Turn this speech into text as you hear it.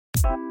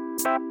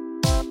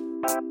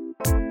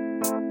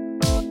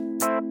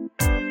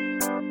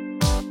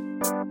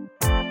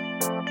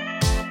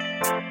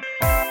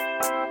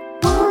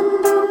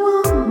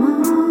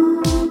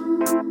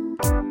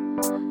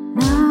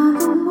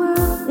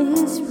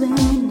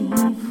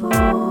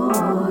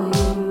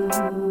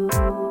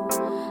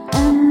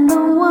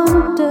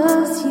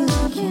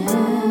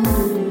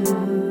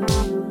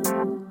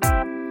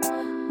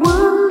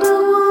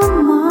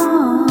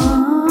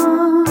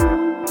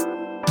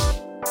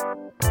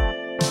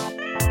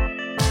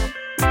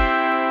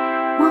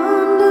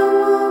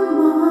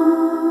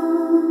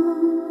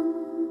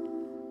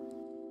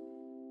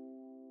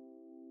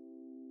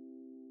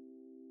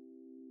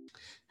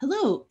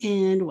Hello,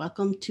 and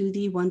welcome to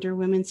the Wonder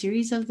Women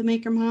series of the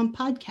Maker Mom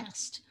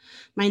podcast.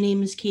 My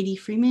name is Katie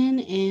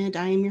Freeman, and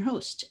I am your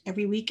host.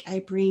 Every week, I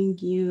bring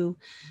you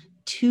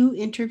 2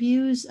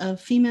 interviews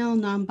of female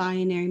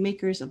non-binary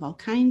makers of all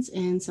kinds,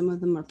 and some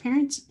of them are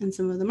parents and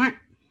some of them aren't.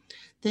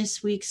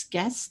 This week's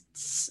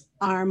guests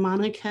are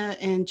Monica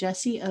and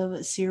Jessie of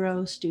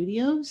Xero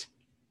Studios.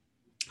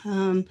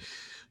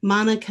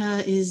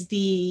 Monica is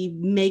the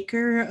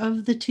maker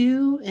of the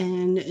 2,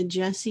 and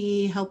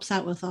Jessie helps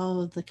out with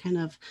all of the kind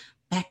of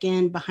back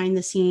end, behind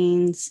the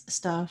scenes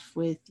stuff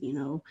with,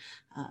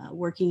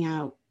 working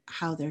out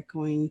how they're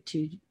going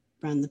to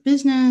run the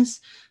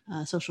business,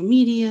 social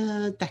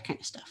media, that kind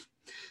of stuff.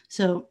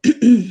 So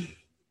it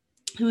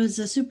was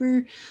a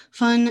super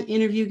fun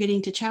interview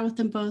getting to chat with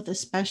them both,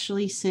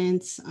 especially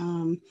since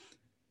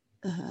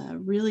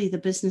really the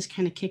business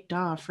kind of kicked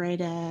off right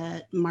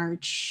at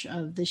March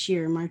of this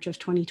year, March of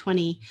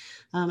 2020.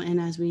 And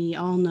as we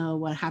all know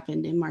what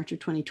happened in March of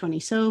 2020.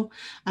 So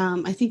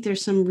I think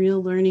there's some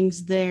real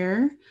learnings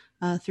there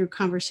through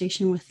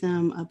conversation with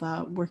them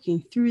about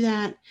working through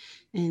that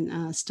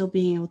and still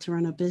being able to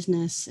run a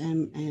business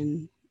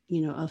and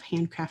of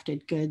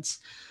handcrafted goods,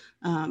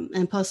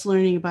 and plus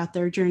learning about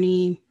their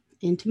journey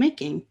into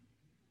making.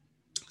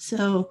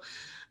 So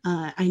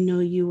I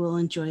know you will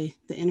enjoy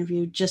the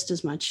interview just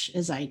as much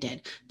as I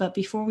did. But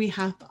before we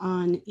hop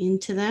on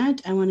into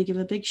that, I want to give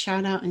a big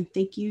shout out and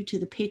thank you to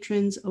the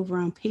patrons over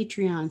on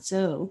Patreon.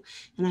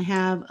 And I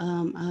have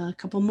a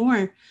couple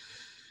more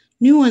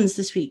new ones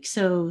this week.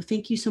 So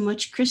thank you so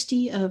much,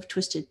 Christy of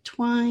Twisted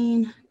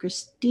Twine,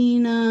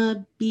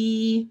 Christina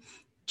B.,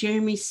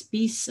 Jeremy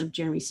Speece of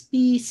Jeremy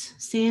Speece,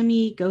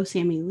 Sammy, Go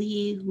Sammy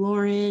Lee,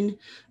 Lauren,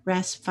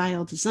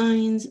 Rasfile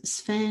Designs,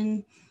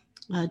 Sven,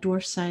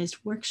 Dwarf Sized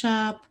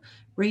Workshop,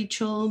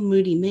 Rachel,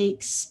 Moody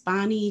Makes,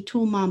 Bonnie,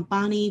 Tool Mom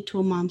Bonnie,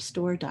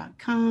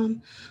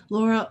 toolmomstore.com,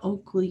 Laura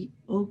Oakley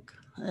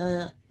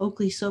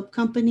Soap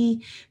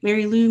Company,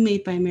 Mary Lou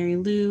Made by Mary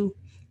Lou,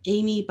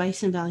 Amy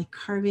Bison Valley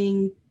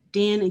Carving,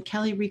 Dan and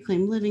Kelly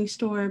Reclaim Living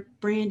Store,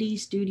 Brandy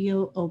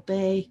Studio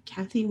Obey,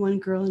 Kathy One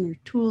Girl and Her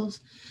Tools,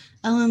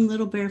 Ellen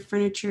Little Bear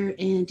Furniture,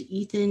 and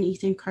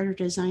Ethan Carter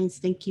Designs.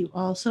 Thank you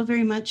all so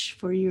very much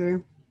for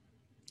your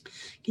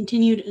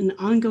continued and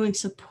ongoing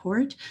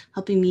support,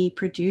 helping me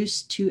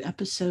produce 2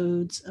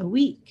 episodes a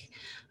week.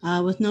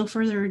 With no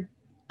further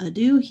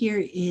ado,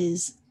 here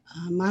is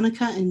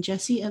Monica and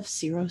Jessie of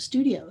Xero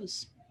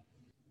Studios.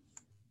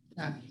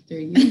 There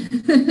you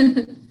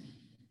go.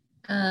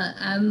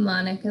 I'm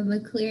Monica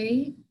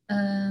McCleary.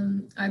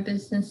 Our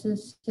business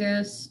is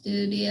Xero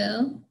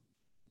Studio.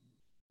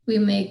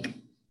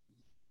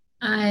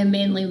 I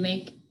mainly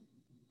make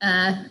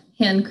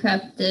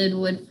handcrafted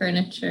wood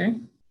furniture.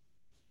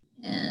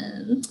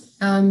 And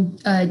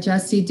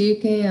Jessie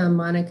Duque. I'm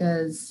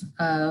Monica's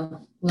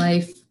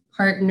life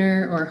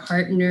partner or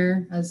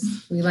heartner,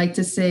 as we like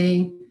to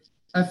say.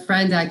 A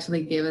friend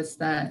actually gave us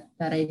that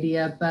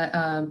idea, but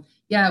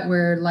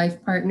we're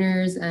life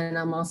partners, and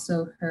I'm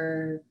also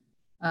her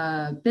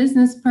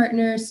business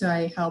partner. So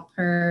I help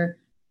her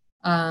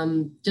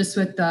just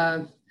with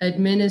the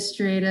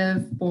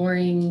administrative,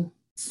 boring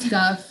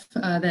stuff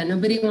that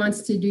nobody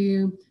wants to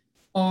do.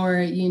 Or,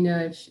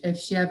 if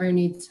she ever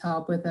needs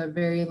help with a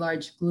very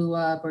large glue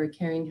up or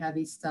carrying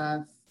heavy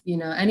stuff,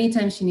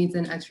 anytime she needs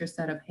an extra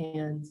set of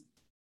hands,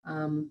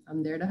 I'm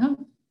there to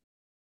help.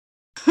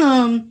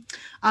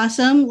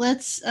 Awesome.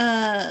 Let's,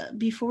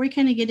 before we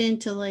kind of get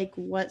into like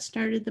what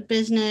started the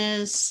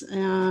business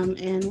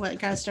and what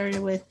got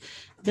started with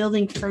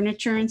building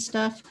furniture and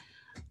stuff,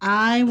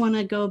 I want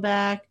to go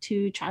back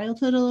to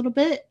childhood a little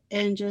bit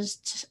and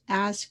just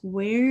ask,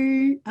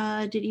 where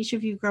did each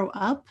of you grow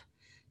up?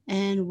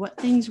 And what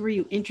things were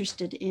you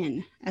interested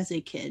in as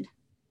a kid?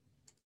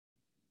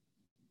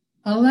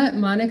 I'll let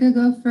Monica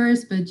go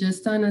first, but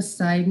just on a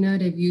side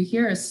note, if you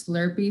hear a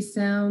Slurpee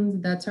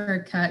sound, that's our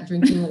cat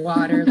drinking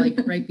water, like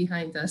right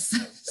behind us.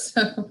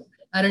 So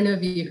I don't know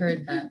if you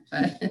heard that,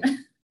 but.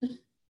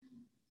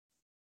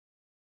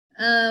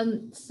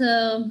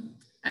 So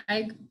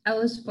I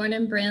was born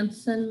in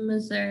Branson,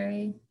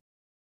 Missouri.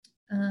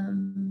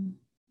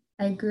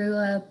 I grew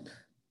up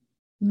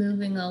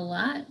moving a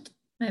lot.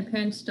 My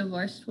parents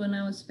divorced when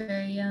I was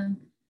very young.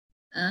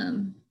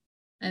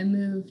 I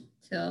moved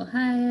to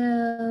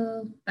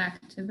Ohio,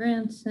 back to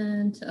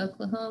Branson, to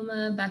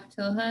Oklahoma, back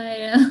to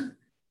Ohio.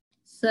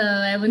 So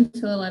I went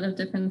to a lot of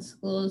different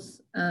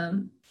schools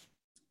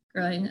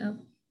growing up.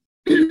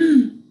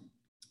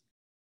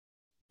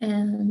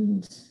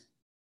 And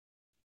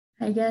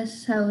I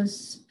guess I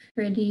was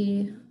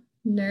pretty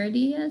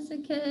nerdy as a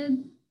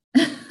kid.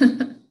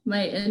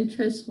 My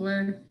interests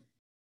were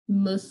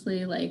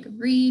mostly like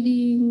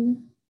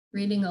reading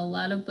a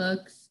lot of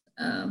books.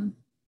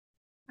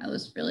 I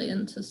was really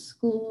into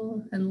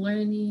school and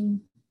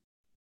learning.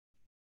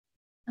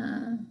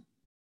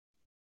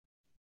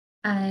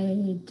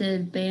 I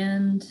did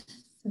band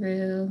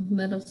through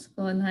middle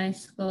school and high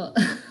school.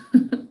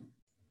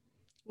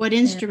 What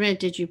instrument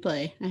did you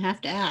play? I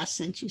have to ask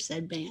since you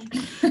said band.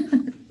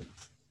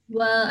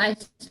 Well, I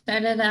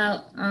started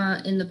out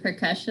in the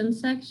percussion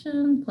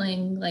section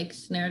playing like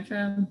snare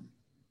drum.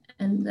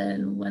 And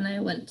then when I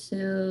went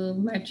to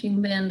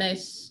marching band, I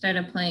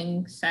started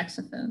playing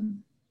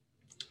saxophone.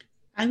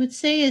 I would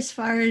say as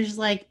far as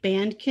like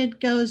band kid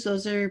goes,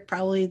 those are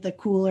probably the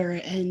cooler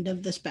end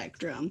of the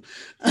spectrum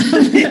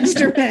of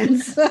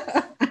instruments.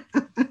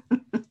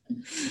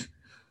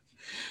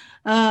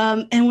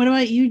 And what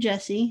about you,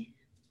 Jessie?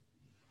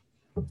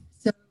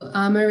 So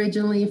I'm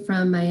originally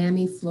from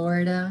Miami,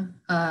 Florida.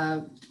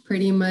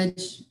 Pretty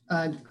much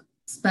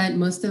spent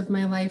most of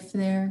my life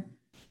there.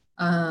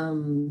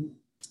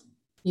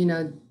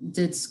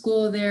 Did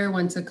school there,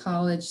 went to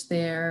college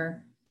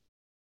there.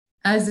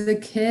 As a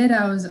kid,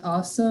 I was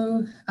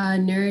also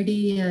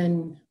nerdy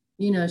and,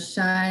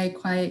 shy,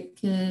 quiet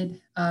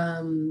kid.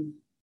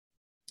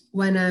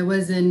 When I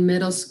was in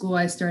middle school,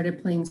 I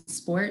started playing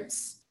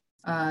sports.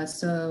 My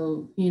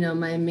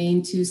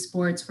main two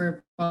sports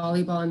were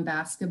volleyball and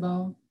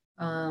basketball.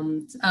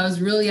 I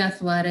was really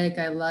athletic.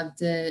 I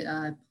loved it.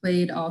 I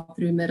played all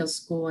through middle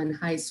school and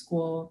high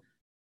school.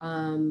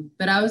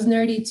 But I was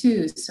nerdy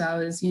too. So I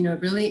was,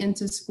 really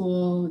into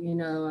school,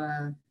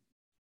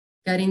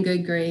 getting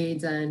good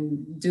grades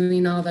and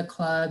doing all the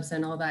clubs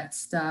and all that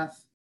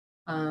stuff.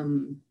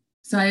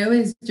 So I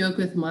always joke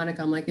with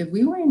Monica, I'm like, if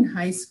we were in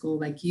high school,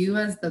 like you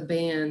as the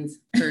band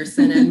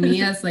person and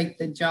me as like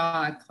the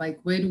jock, like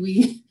would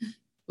we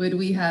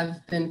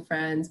have been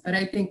friends? But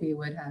I think we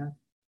would have.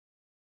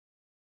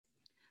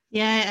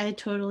 Yeah, I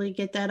totally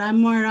get that.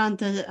 I'm more on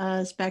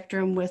the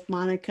spectrum with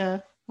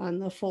Monica on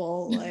the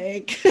full,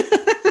 like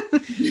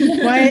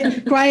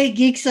quiet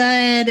geek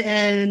side.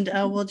 And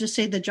we'll just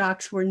say the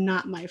jocks were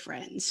not my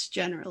friends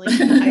generally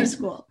in high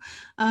school.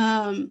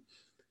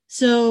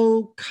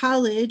 So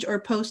college or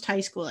post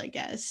high school, I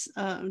guess.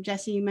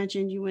 Jessie, you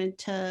mentioned you went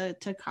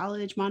to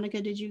college.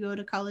 Monica, did you go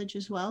to college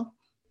as well?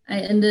 I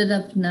ended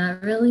up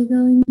not really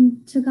going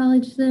to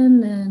college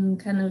then and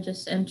kind of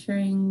just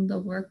entering the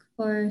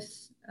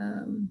workforce.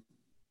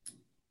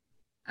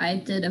 I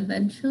did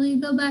eventually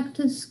go back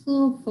to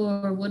school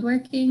for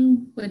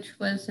woodworking, which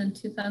was in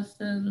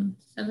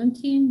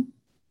 2017.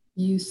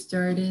 You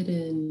started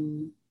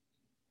in,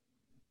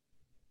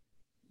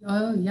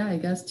 I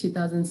guess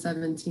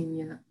 2017,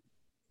 yeah.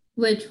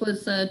 Which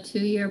was a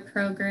 2-year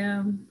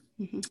program.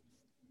 Mm-hmm.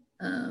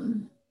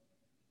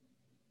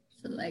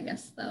 So I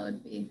guess that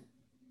would be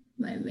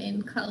my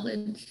main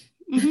college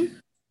mm-hmm.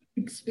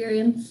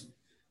 experience.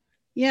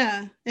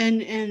 Yeah.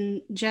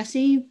 And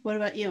Jessie, what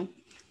about you?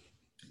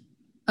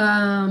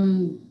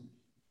 Right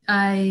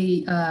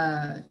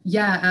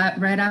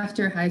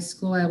after high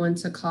school, I went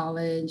to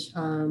college.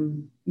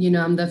 I'm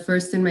the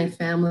first in my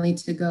family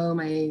to go.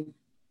 My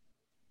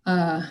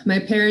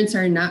parents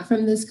are not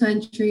from this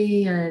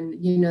country, and,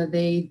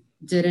 they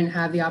didn't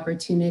have the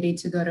opportunity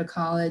to go to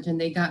college,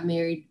 and they got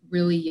married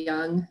really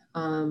young.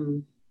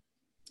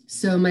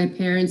 So my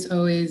parents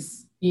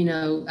always,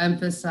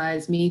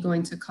 emphasized me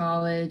going to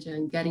college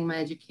and getting my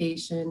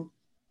education.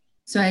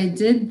 So I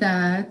did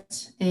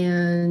that,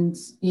 and,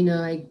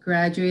 I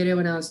graduated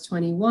when I was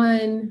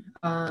 21.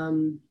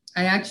 I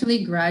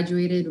actually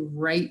graduated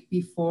right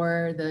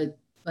before the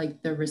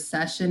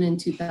recession in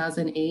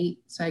 2008.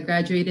 So I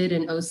graduated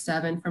in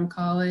 2007 from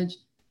college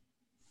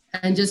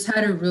and just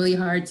had a really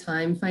hard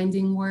time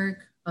finding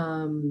work.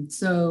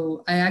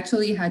 So I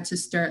actually had to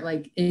start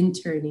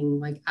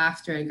interning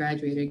after I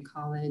graduated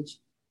college.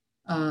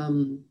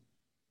 And,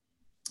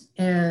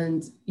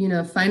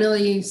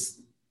 finally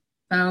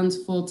found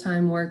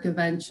full-time work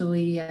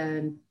eventually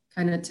and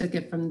kind of took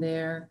it from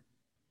there.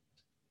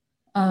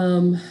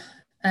 And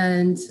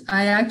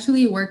I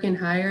actually work in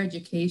higher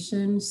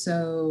education.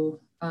 So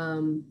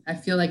I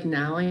feel like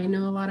now I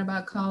know a lot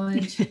about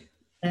college.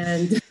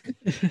 And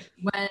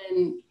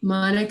when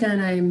Monica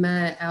and I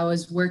met, I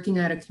was working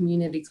at a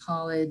community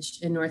college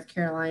in North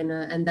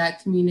Carolina. And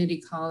that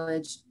community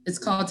college, it's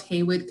called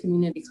Haywood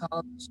Community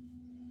College.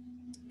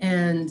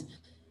 And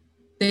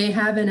they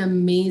have an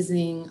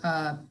amazing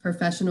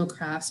professional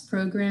crafts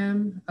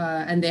program.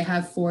 And they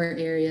have 4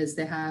 areas.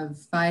 They have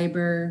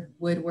fiber,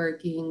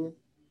 woodworking,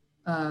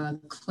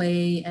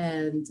 clay,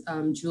 and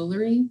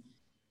jewelry.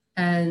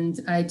 And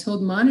I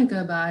told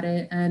Monica about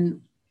it.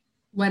 And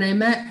when I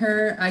met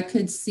her, I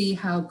could see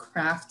how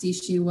crafty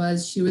she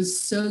was. She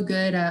was so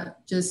good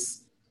at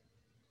just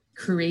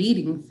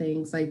creating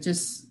things. It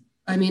just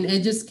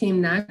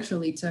came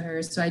naturally to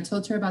her. So I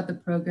told her about the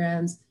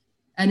programs.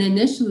 And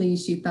initially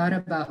she thought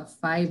about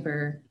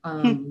fiber.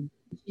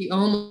 She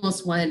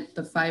almost went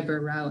the fiber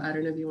route. I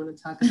don't know if you want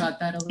to talk about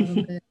that a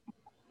little bit.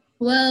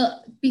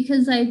 Well,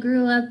 because I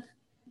grew up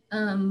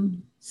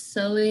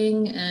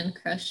sewing and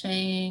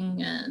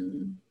crocheting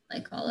and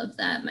like all of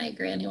that. My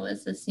granny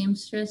was a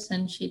seamstress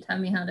and she taught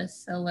me how to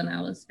sew when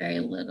I was very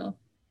little.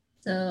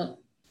 So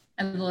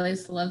I've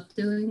always loved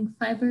doing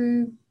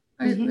fiber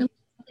art related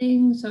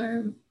things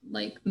or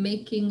like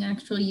making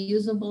actual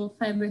usable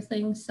fiber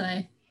things. So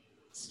I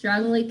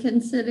strongly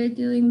consider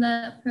doing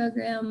that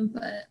program,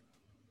 but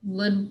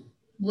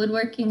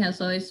woodworking has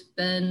always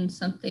been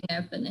something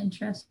I've been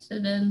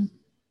interested in.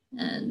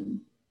 And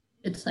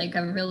it's like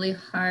a really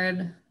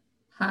hard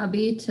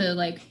hobby to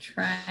like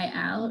try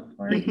out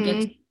or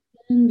get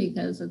in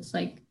because it's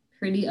like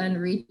pretty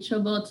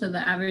unreachable to the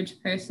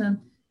average person.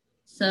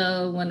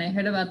 So when I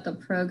heard about the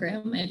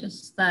program, I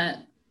just thought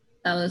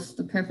that was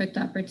the perfect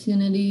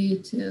opportunity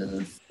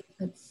to see if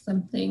it's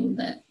something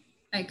that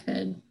I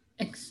could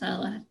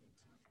excel at.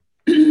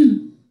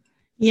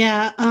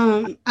 Yeah,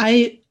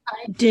 I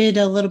did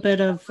a little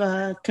bit of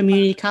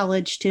community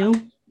college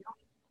too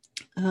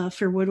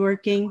for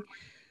woodworking.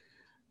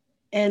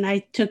 And I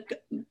took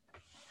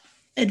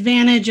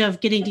advantage of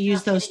getting to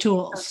use those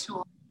tools.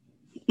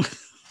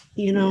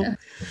 You know, yeah.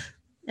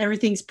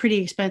 Everything's pretty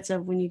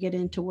expensive when you get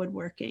into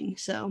woodworking.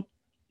 So,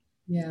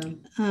 yeah.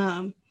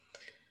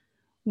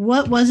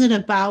 What was it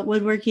about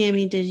woodworking? I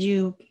mean, did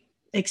you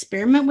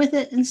experiment with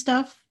it and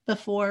stuff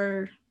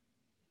before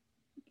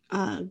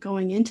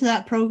going into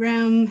that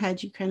program?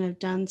 Had you kind of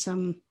done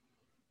some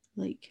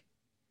like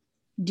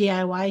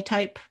DIY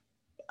type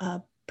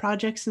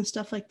projects and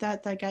stuff like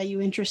that got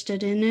you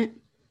interested in it?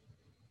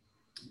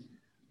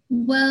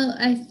 Well,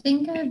 I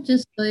think I've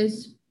just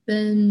always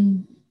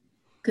been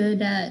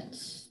good at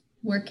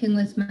working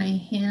with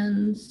my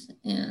hands,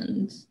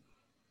 and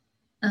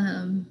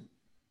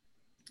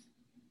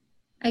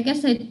I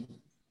guess I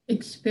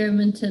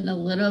experimented a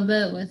little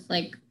bit with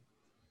like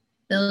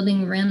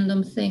building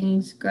random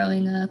things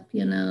growing up,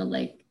 you know,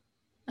 like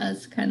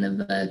as kind of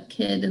a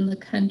kid in the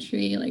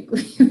country, like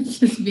we would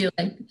just be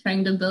like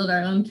trying to build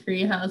our own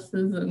tree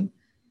houses and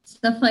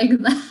stuff like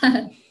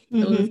that.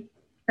 It was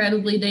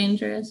incredibly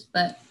dangerous,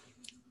 but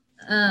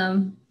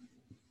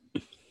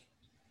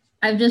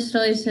I've just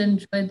always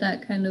enjoyed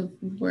that kind of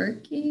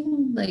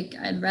working. Like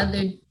I'd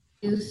rather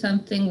do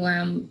something where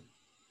I'm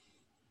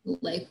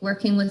like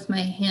working with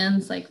my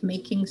hands, like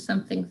making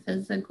something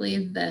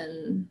physically,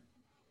 than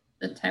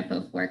the type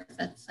of work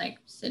that's like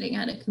sitting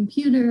at a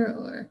computer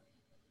or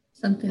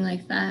something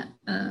like that.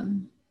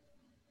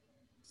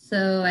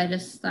 So I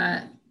just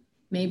thought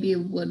maybe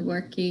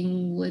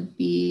woodworking would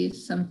be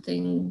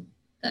something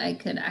that I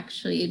could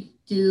actually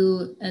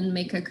do and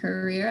make a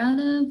career out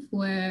of,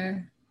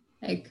 where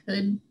I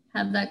could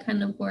have that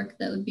kind of work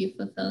that would be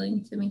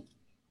fulfilling to me.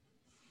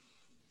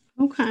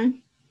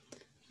 Okay.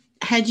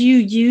 Had you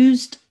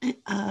used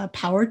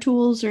power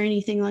tools or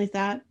anything like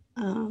that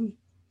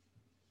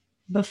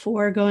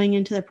before going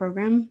into the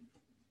program?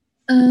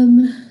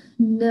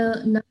 No,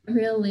 not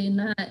really.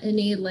 Not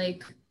any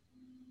like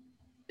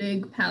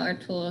big power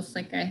tools.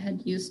 Like I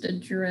had used a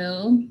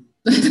drill.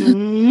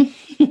 Like,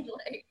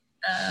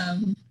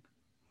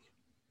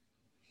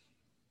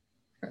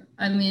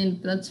 I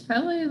mean, that's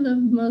probably the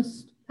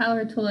most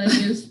power tool I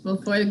used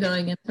before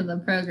going into the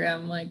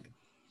program. Like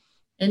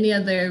any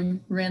other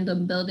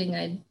random building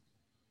I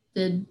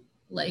did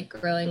like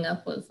growing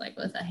up was like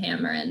with a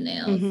hammer and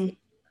nails.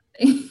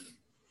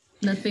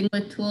 Nothing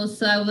with tools.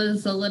 So I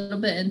was a little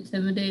bit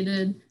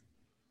intimidated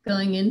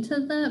going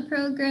into that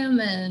program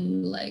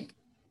and like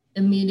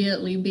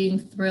immediately being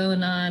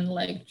thrown on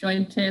like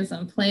jointers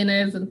and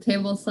planers and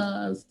table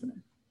saws.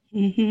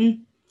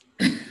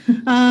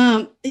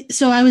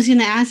 So I was going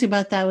to ask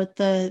about that with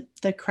the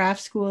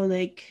craft school.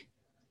 Like,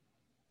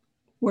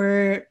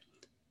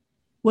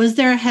 was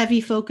there a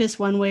heavy focus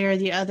one way or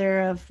the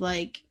other of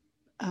like,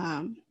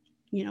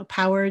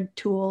 powered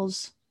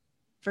tools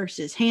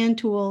versus hand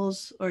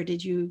tools, or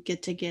did you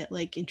get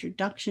like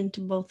introduction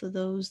to both of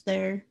those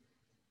there?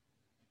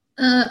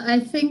 I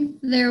think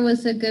there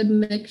was a good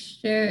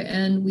mixture,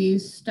 and we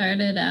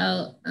started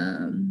out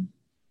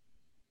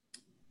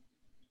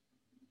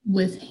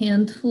with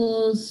hand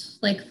tools,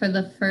 like for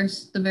the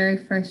very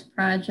first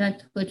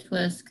project, which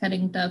was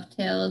cutting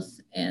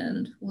dovetails,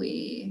 and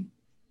we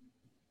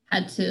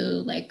had to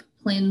like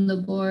plane the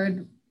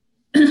board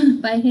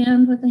by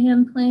hand with a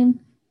hand plane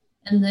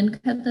and then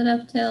cut the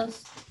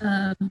dovetails.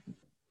 And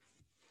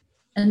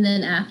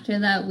then after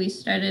that, we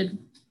started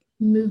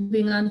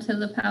moving on to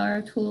the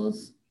power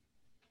tools.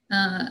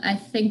 I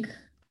think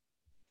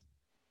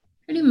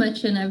pretty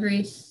much in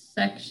every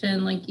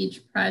section, like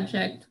each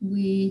project,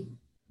 we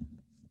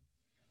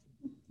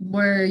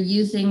were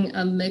using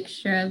a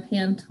mixture of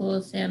hand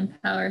tools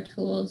and power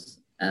tools.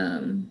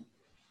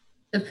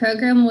 The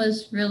program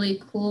was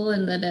really cool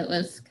in that it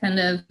was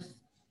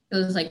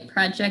like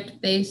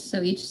project based.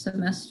 So each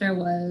semester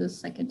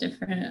was like a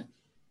different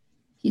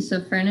piece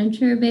of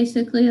furniture,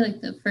 basically.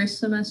 Like the first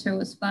semester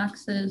was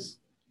boxes.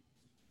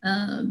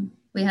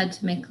 we had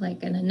to make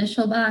like an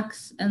initial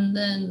box and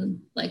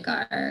then like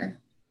our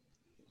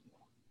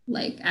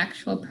like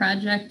actual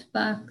project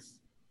box.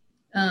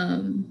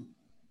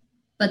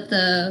 But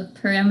the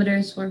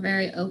parameters were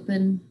very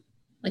open.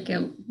 Like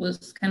it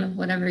was kind of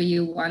whatever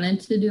you wanted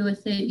to do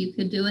with it, you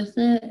could do with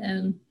it,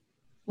 and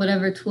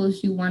whatever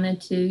tools you wanted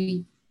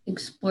to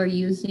explore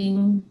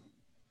using.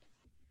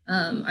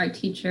 Our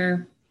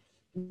teacher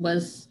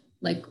was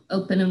like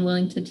open and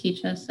willing to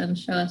teach us and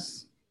show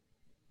us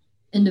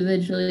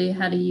individually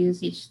how to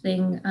use each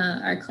thing.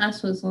 Our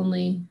class was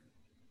only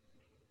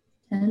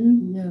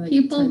 10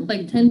 people,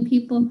 like 10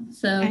 people.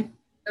 So okay.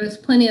 There was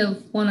plenty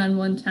of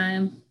one-on-one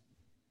time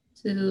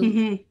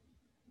to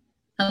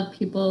help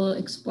people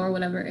explore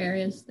whatever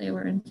areas they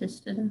were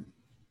interested in.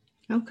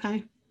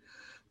 Okay.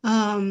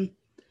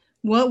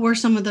 What were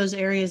some of those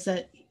areas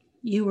that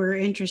you were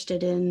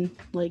interested in,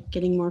 like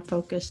getting more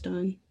focused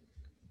on?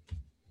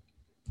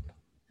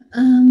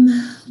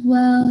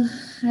 Well,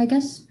 I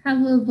guess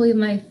probably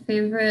my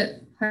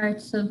favorite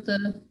parts of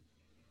the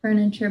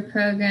furniture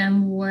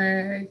program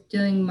were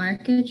doing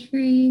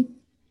marquetry.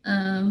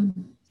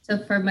 So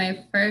for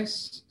my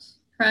first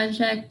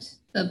project,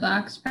 the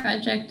box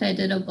project, I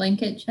did a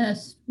blanket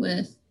chest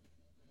with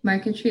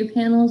marquetry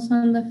panels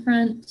on the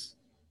front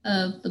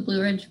of the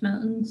Blue Ridge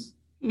Mountains.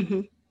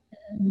 Mm-hmm.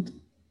 And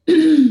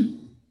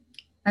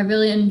I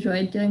really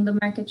enjoyed doing the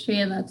marquetry,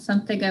 and that's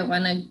something I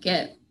want to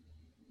get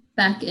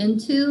back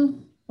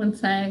into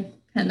once I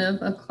kind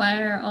of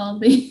acquire all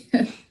the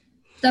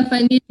stuff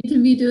I need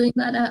to be doing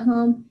that at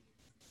home.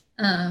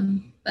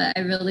 But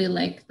I really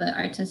like the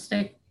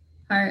artistic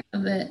part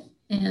of it,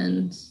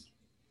 and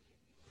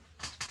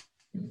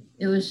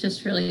it was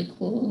just really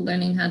cool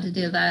learning how to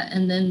do that.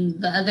 And then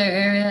the other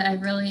area I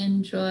really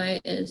enjoy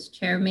is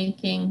chair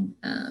making.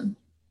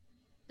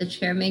 The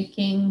chair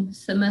making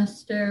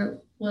semester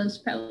was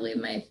probably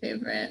my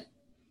favorite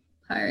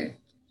part.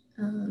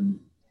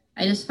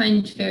 I just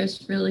find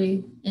chairs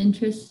really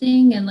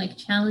interesting and like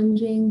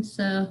challenging.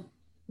 So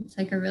it's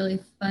like a really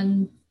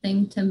fun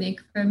thing to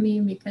make for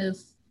me,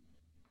 because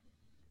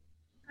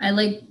I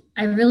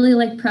really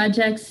like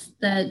projects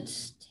that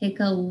take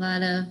a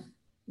lot of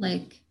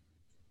like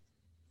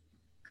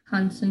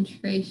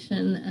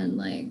concentration and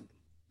like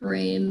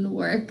brain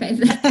work, I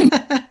think.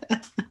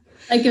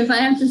 Like if I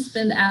have to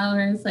spend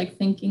hours like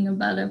thinking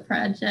about a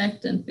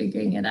project and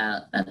figuring it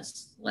out,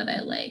 that's what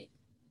I like.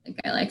 Like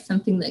I like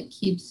something that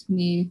keeps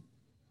me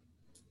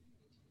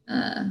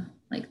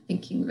like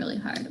thinking really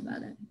hard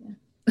about it.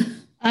 Yeah.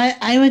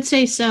 I would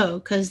say so,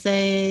 because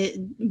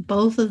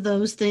both of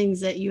those things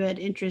that you had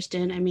interest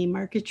in, I mean,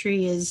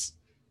 marquetry is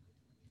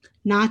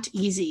not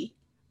easy.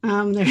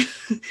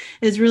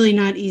 It's really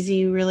not easy.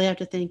 You really have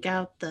to think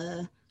out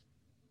the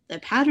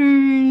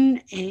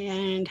pattern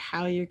and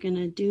how you're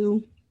gonna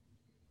do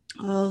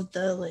all of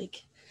the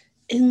like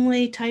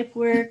inlay type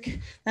work.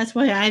 That's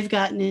why I've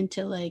gotten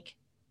into like,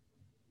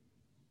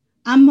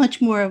 I'm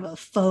much more of a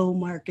faux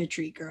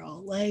marquetry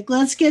girl. Like,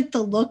 let's get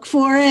the look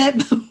for it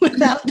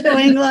without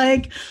doing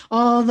like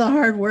all the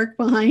hard work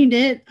behind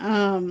it.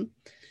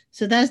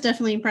 So that's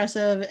definitely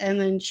impressive. And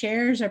then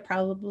chairs are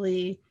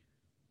probably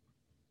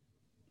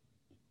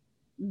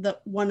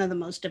one of the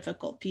most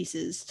difficult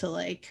pieces to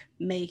like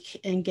make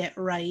and get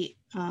right.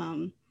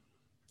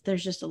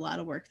 There's just a lot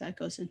of work that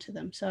goes into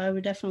them. So I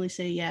would definitely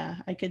say, yeah,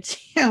 I could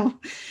see how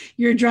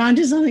you're drawn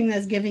to something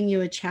that's giving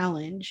you a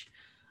challenge.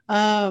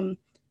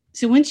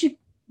 So once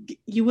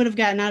you would have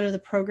gotten out of the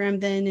program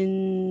then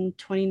in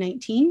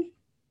 2019?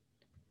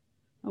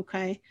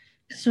 Okay.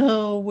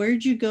 So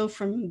where'd you go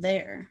from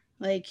there?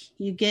 Like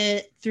you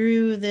get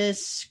through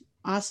this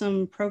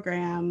awesome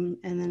program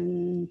and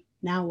then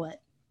now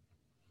what?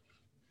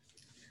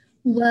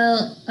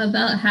 Well,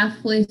 about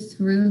halfway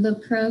through the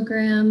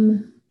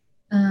program,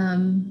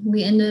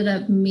 we ended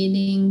up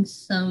meeting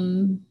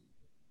some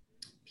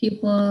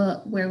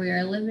people where we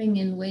are living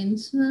in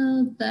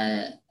Waynesville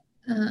that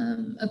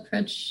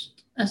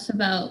approached us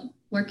about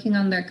working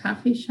on their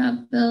coffee shop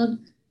build.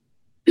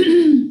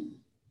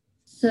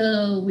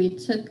 So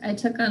I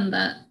took on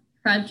that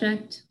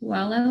project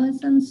while I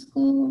was in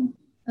school,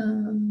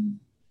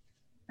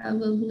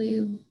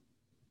 probably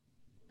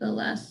the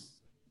last,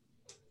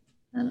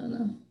 I don't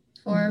know,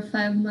 4 or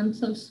 5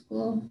 months of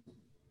school.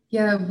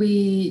 Yeah,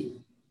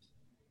 we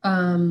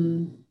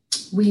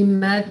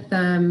met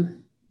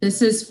them.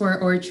 This is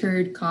for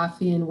Orchard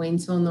Coffee in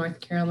Waynesville,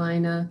 North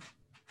Carolina.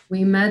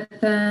 We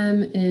met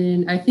them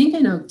in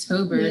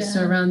October. Yeah.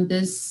 So around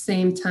this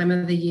same time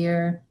of the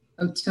year,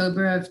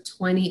 October of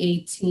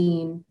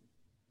 2018.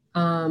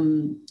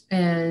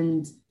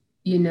 And,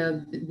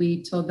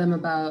 we told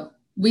them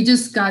we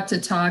just got to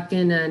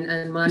talking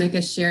and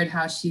Monica shared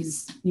how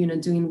she's,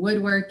 doing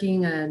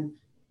woodworking, and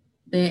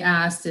they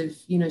asked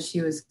if,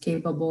 she was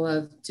capable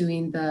of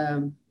doing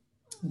the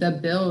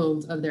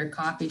build of their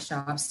coffee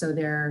shop. So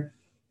their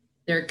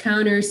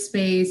counter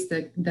space,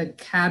 the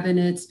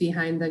cabinets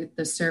behind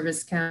the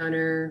service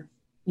counter,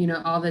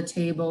 all the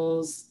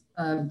tables,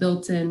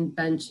 built-in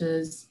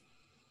benches,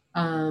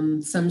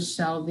 some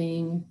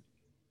shelving.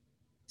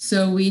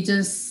 So we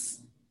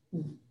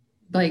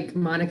like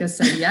Monica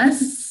said,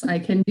 yes, I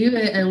can do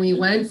it. And we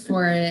went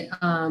for it.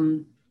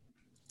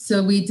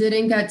 So we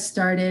didn't get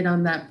started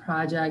on that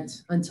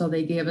project until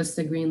they gave us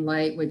the green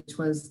light, which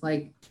was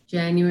like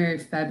January,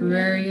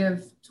 February of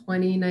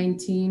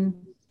 2019,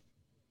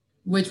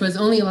 which was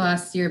only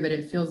last year, but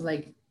it feels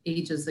like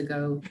ages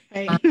ago.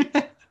 Right.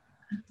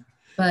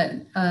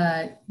 But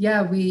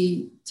yeah,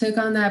 we took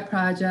on that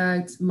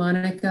project.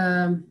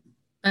 Monica,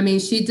 I mean,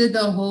 she did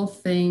the whole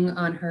thing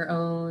on her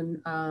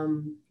own.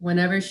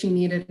 Whenever she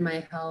needed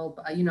my help,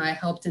 you know, I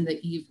helped in the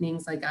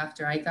evenings, like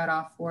after I got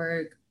off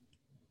work.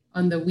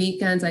 On the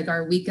weekends, like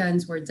our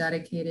weekends were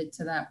dedicated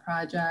to that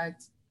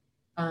project.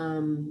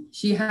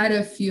 She had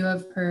a few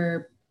of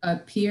her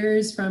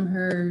peers from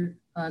her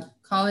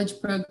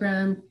college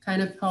program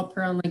kind of help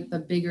her on like the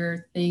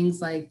bigger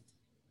things. Like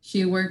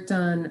she worked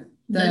on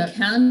the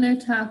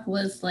countertop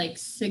was like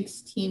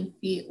 16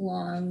 feet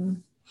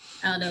long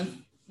out of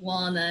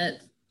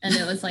walnut, and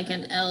it was like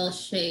an L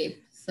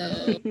shape. So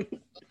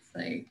it's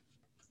like,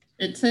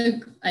 it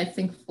took, I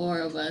think,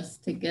 4 of us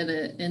to get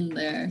it in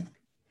there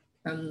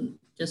from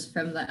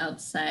the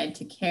outside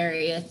to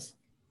carry it.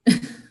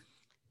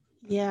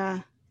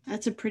 Yeah,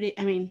 that's a pretty,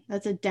 I mean,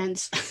 that's a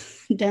dense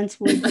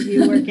wood to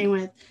be working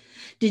with.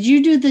 Did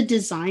you do the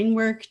design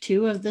work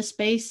too of the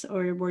space,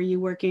 or were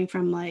you working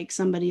from like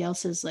somebody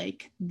else's,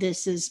 like,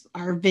 this is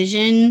our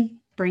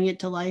vision, bring it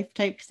to life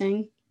type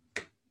thing?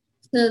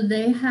 So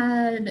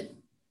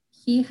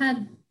he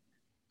had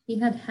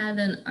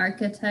an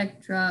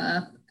architect draw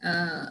up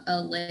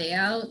a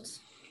layout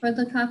for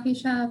the coffee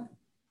shop,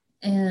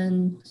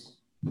 and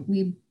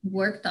we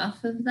worked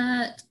off of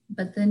that,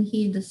 but then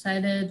he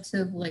decided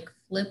to like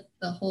flip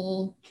the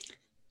whole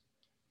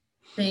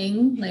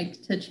thing, like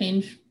to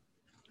change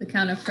the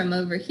counter from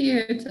over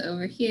here to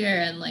over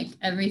here, and like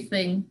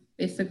everything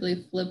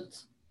basically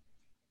flipped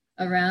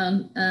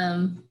around.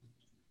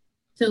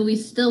 So we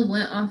still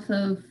went off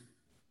of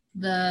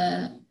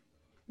the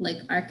like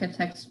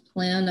architect's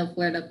plan of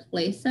where to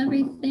place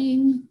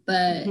everything,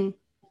 but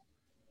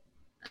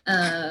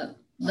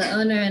the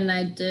owner and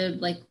I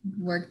did like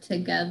work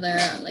together.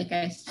 Like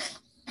I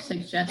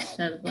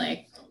suggested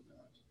like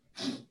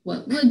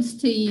what woods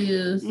to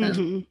use.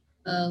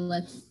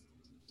 Let's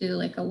do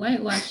like a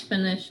whitewash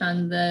finish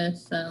on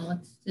this.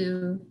 Let's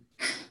do,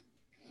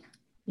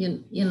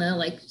 you know,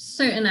 like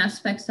certain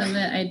aspects of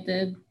it. I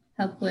did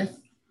help with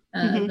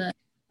the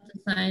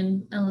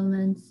design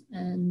elements,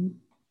 and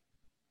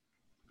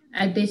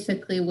I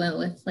basically went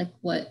with like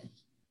what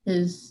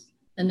his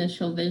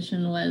initial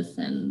vision was,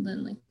 and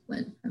then like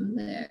went from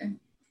there.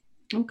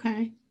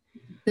 Okay.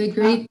 The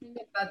great thing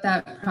about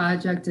that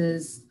project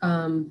is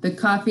the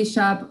coffee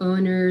shop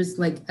owners,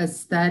 like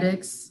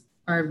aesthetics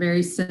are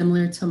very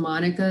similar to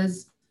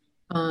Monica's.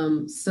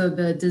 So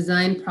the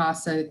design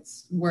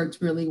process worked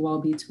really well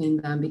between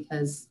them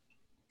because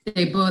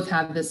they both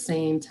have the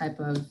same type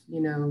of,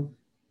 you know,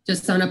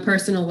 just on a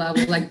personal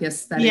level, like the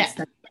aesthetics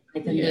that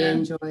they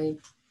enjoy.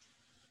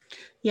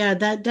 Yeah,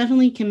 that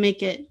definitely can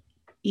make it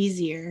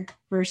easier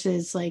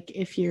versus like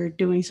if you're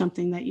doing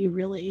something that you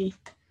really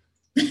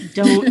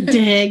don't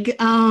dig.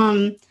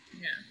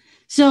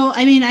 So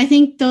I mean, I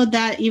think though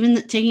that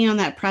even taking on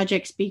that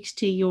project speaks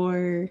to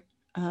your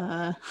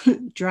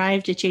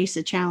drive to chase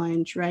a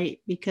challenge, right?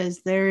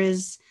 Because there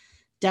is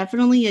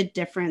definitely a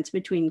difference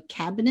between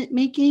cabinet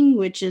making,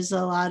 which is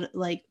a lot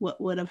like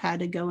what would have had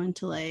to go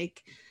into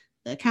like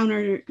the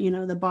counter, you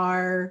know, the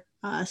bar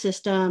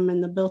system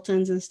and the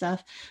built-ins and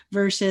stuff,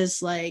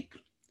 versus like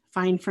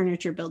fine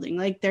furniture building.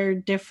 Like they're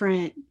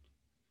different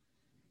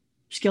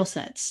skill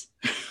sets,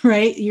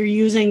 right? You're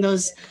using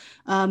those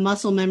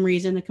muscle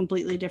memories in a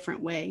completely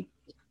different way.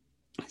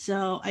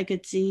 So I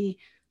could see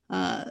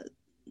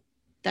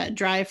that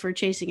drive for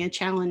chasing a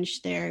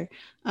challenge there.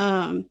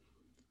 I'm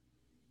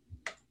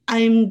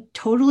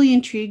totally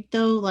intrigued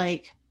though,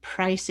 like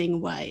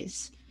pricing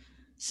wise.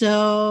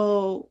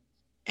 So,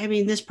 I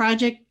mean, this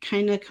project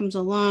kind of comes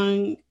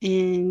along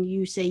and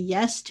you say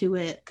yes to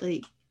it.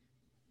 Like,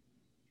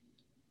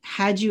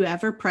 had you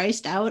ever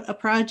priced out a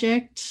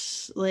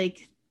project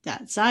like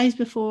that size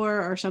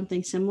before or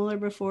something similar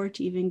before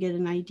to even get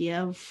an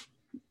idea of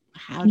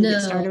how to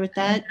get started with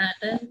that?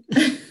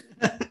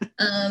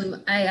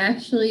 I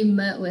actually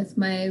met with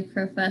my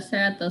professor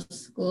at the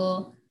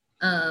school.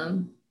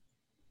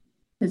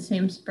 His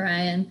name's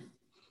Brian,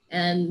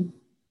 and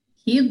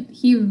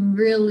he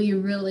really,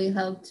 really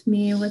helped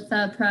me with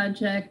that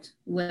project,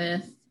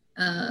 with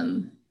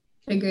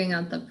figuring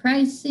out the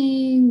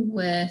pricing,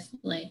 with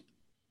like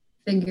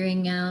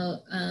figuring out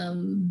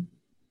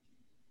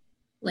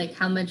like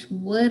how much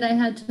wood I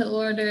had to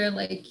order.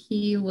 Like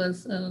he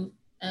was a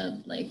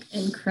like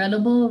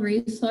incredible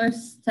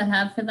resource to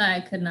have for that. I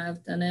could not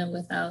have done it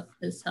without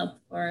his help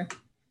for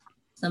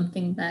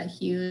something that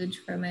huge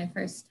for my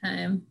first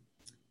time.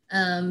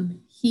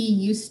 He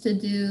used to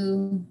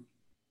do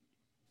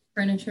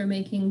furniture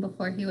making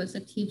before he was a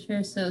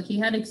teacher, so he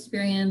had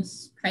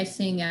experience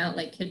pricing out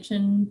like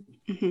kitchen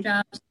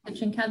jobs,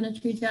 kitchen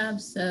cabinetry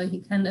jobs. So he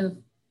kind of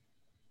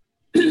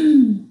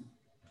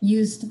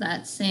used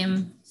that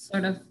same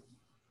sort of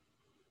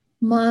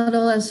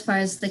model as far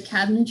as the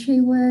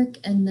cabinetry work,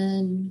 and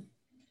then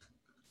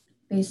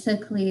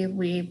basically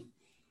we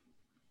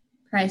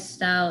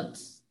priced out,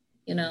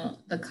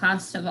 the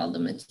cost of all the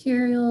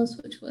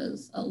materials, which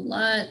was a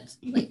lot.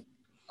 Like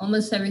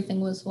almost everything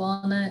was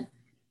walnut.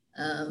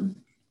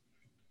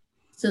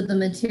 So the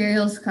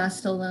materials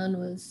cost alone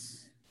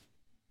was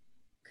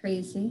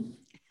crazy.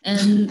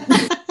 And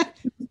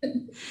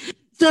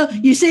so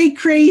you say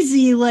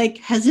crazy, like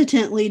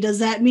hesitantly. Does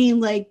that mean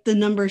like the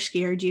number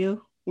scared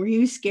you? Were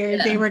you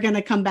scared they were going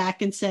to come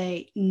back and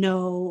say,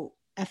 no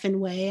effing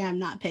way, I'm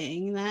not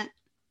paying that?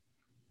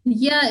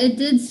 Yeah, it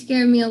did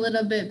scare me a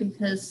little bit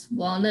because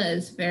walnut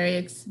is very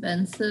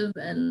expensive,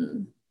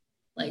 and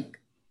like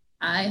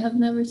I have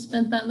never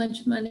spent that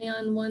much money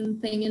on one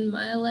thing in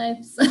my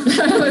life. So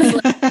I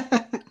was like,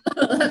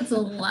 oh, that's a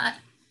lot.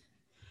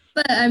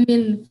 But I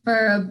mean,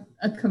 for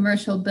a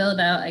commercial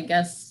build out, I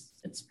guess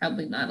it's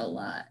probably not a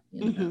lot,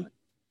 the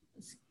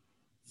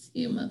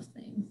scheme of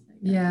things.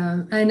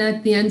 Yeah. And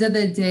at the end of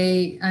the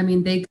day, I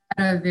mean, they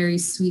got a very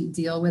sweet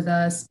deal with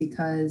us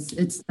because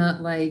it's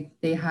not like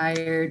they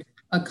hired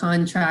a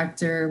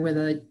contractor with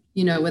a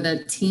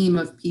team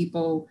of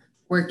people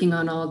working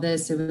on all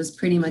this. It was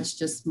pretty much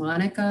just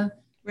Monica.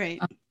 Right.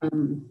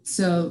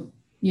 So,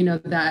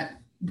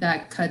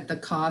 that cut the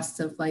cost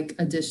of like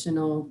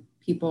additional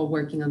people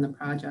working on the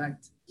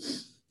project.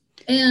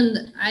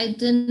 And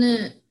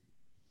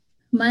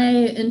my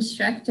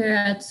instructor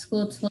at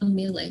school told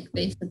me like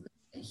basically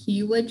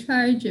he would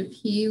charge if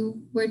he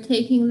were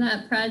taking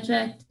that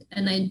project,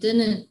 and I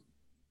didn't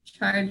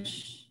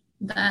charge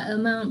that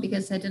amount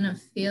because I didn't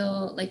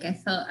feel like I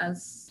felt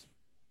as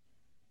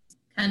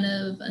kind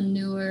of a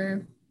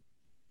newer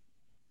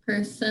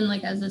person,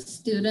 like as a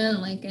student,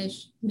 like I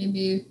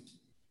maybe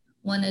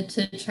wanted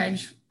to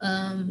charge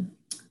a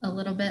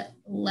little bit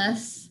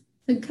less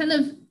to kind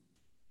of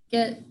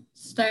get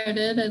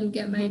started and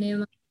get my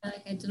name on.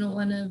 Like I didn't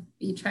want to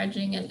be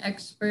charging an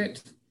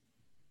expert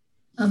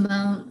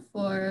amount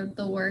for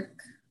the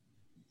work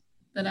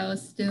that I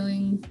was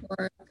doing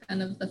for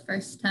kind of the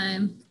first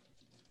time.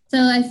 So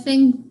I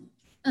think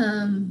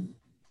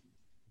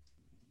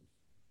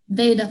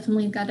they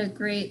definitely got a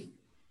great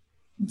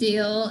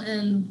deal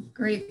and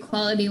great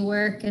quality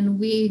work, and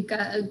we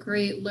got a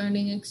great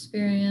learning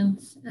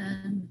experience,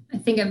 and I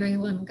think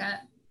everyone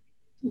got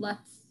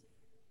lots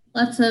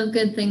of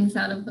good things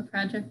out of the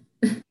project.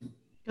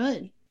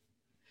 Good.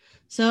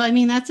 So I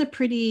mean that's a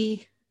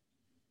pretty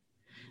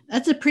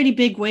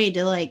big way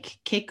to like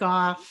kick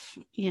off,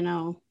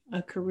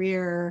 a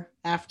career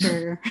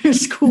after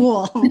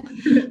school.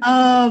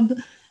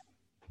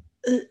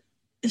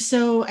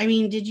 So, I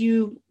mean,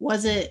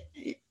 was it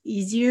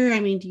easier? I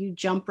mean, do you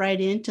jump right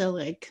into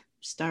like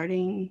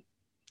starting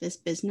this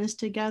business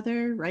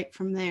together right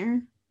from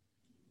there?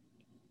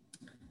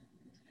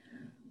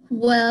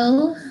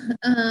 Well,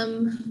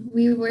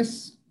 we were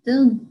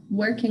still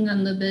working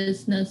on the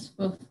business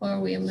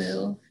before we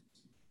moved,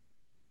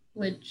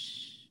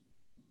 which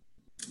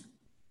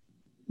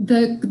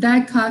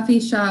that coffee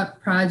shop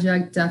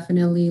project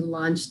definitely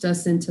launched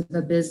us into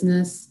the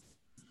business.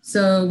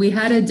 So we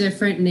had a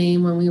different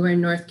name when we were in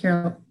North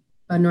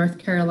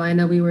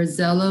Carolina. We were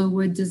Zello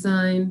Wood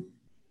Design.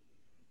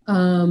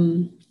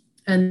 And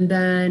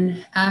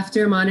then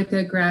after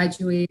Monica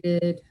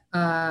graduated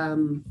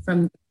from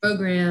the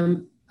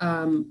program,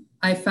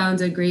 I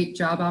found a great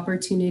job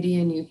opportunity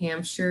in New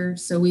Hampshire.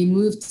 So we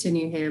moved to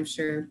New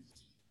Hampshire.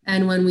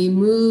 And when we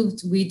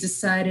moved, we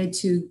decided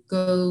to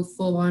go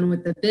full on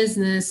with the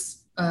business.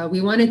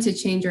 We wanted to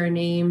change our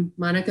name.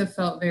 Monica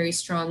felt very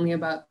strongly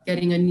about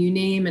getting a new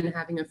name and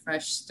having a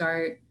fresh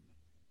start.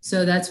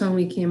 So that's when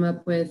we came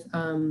up with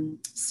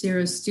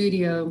Ciro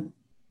Studio.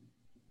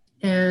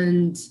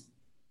 And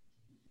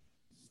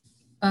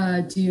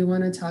do you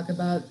want to talk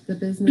about the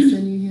business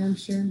in New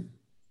Hampshire?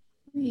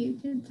 You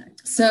can talk.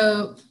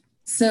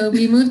 So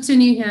we moved to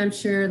New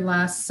Hampshire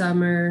last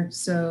summer.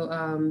 So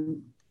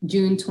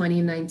June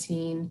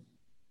 2019.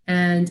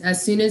 And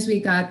as soon as we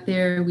got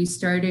there, we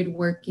started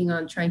working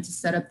on trying to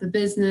set up the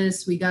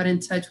business. We got in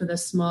touch with a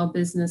small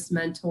business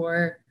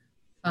mentor,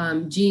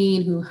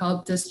 Jean, who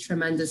helped us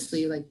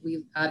tremendously. Like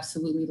we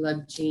absolutely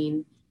loved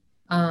Jean.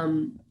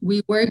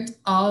 We worked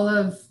all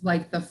of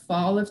like the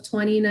fall of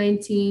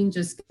 2019,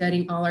 just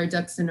getting all our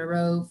ducks in a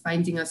row,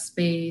 finding a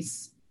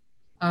space,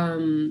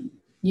 getting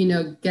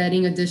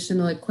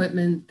additional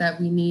equipment that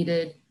we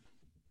needed.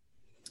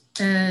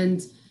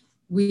 And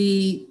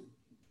we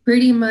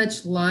pretty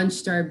much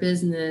launched our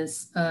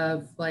business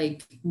of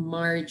like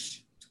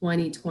March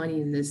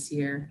 2020 this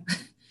year.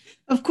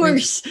 Of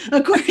course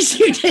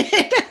you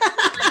did.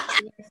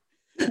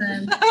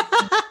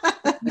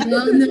 We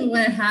all know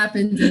what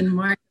happened in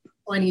March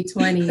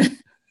 2020.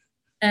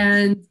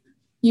 And,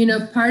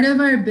 part of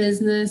our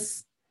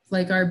business,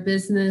 like our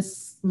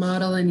business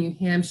model in New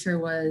Hampshire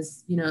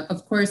was,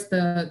 of course,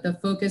 the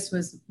focus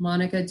was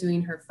Monica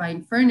doing her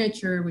fine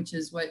furniture, which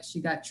is what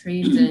she got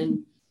trained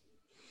in.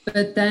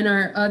 But then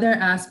our other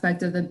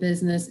aspect of the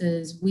business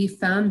is we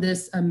found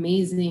this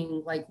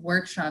amazing like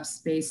workshop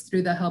space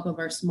through the help of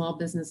our small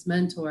business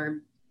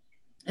mentor.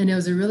 And it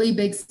was a really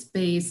big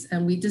space.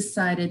 And we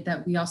decided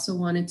that we also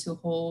wanted to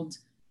hold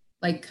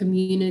like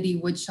community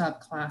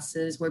woodshop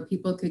classes where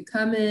people could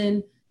come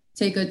in,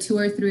 take a 2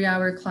 or 3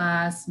 hour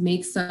class,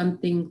 make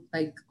something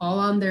like all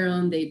on their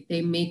own.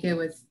 They make it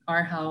with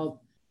our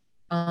help.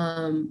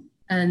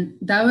 And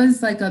that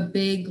was like a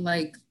big,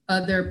 like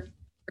other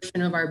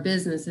portion of our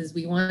business is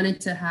we wanted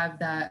to have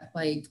that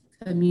like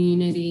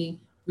community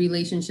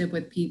relationship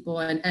with people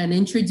and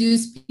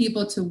introduce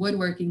people to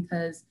woodworking,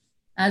 because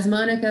as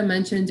Monica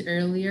mentioned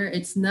earlier,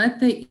 it's not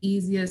the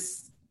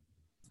easiest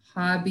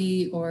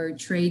hobby or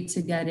trade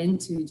to get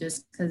into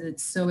just because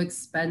it's so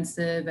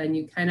expensive and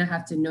you kind of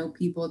have to know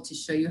people to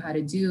show you how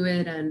to do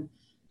it and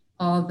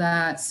all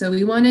that. So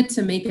we wanted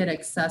to make it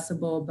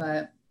accessible,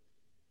 but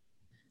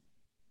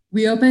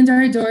we opened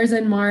our doors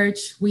in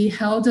March. We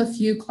held a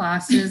few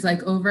classes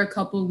like over a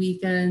couple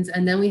weekends,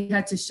 and then we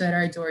had to shut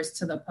our doors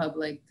to the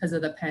public because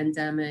of the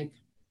pandemic.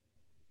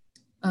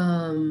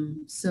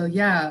 So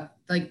yeah,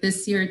 like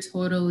this year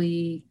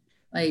totally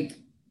like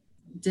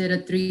did a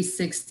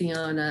 360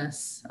 on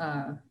us.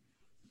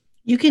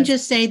 You can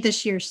just say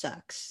this year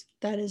sucks.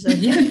 That is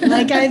okay.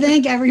 Like, I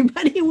think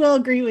everybody will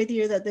agree with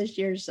you that this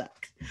year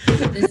sucks.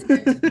 This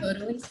year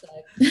totally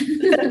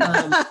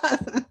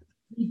sucks.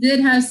 We did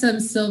have some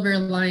silver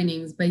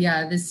linings, but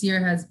yeah, this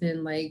year has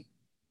been like,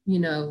 you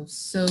know,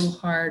 so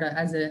hard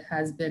as it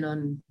has been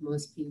on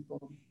most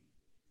people.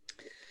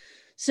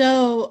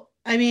 So,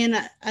 I mean,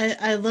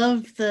 I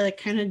love the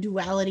kind of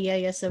duality, I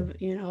guess, of,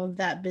 you know,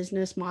 that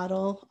business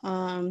model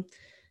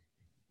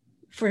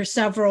for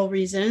several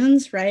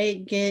reasons,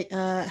 right?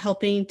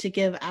 Helping to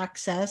give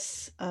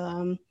access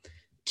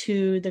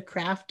to the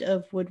craft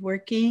of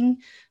woodworking.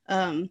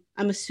 I'm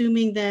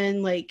assuming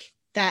then like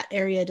that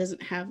area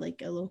doesn't have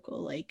like a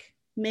local like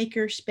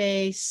maker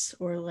space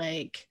or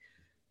like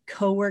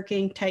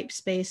co-working type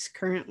space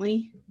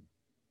currently.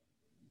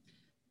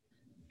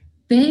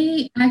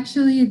 The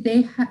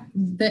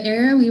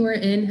area we were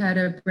in had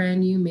a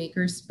brand new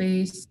maker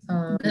space.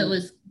 That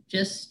was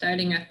just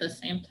starting at the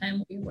same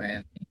time we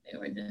were. They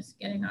were just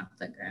getting off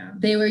the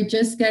ground. They were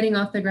just getting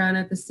off the ground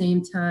at the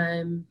same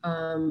time.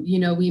 You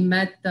know, we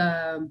met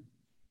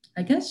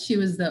I guess she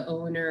was the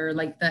owner,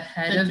 like the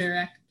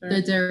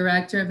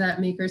director of that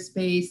maker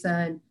space.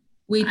 And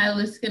I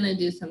was going to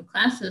do some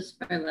classes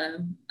for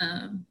them,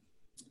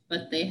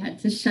 but they had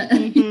to shut.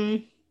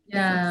 Mm-hmm.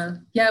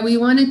 Yeah, we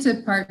wanted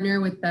to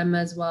partner with them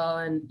as well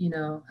and, you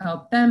know,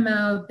 help them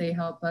out. They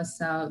help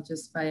us out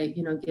just by,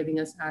 you know, giving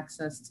us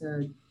access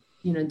to,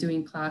 you know,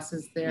 doing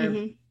classes there.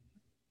 Mm-hmm.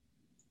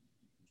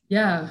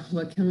 Yeah,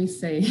 what can we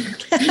say?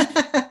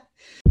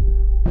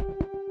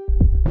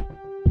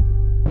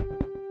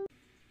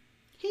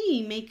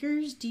 Hey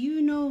makers, do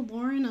you know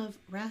Lauren of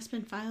Rasp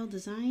and File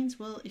Designs?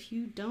 Well, if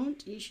you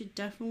don't, you should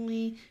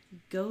definitely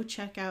go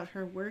check out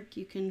her work.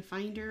 You can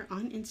find her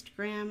on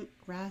Instagram,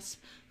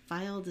 Rasp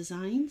File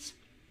Designs.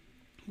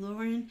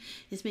 Lauren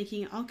is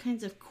making all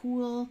kinds of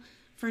cool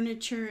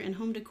furniture and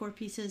home decor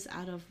pieces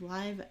out of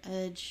live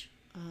edge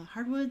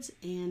hardwoods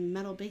and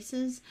metal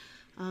bases.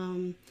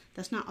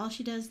 That's not all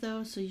she does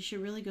though, so you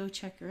should really go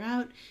check her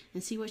out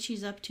and see what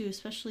she's up to,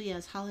 especially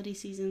as holiday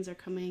seasons are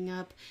coming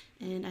up.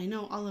 And I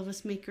know all of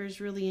us makers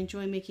really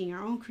enjoy making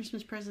our own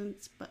Christmas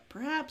presents, but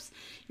perhaps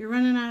you're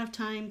running out of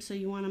time, so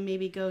you want to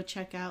maybe go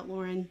check out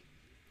Lauren.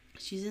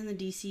 She's in the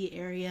DC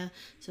area,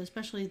 so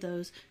especially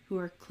those who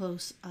are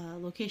close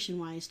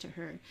location-wise to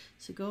her.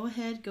 So go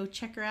ahead, go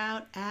check her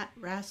out at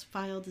Rasp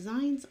File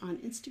Designs on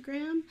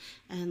Instagram,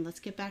 and let's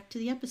get back to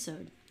the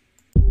episode.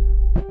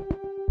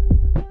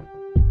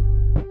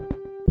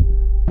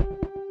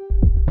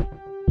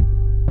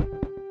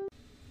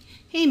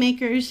 Hey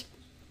makers,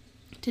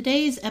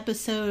 today's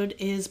episode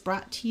is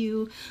brought to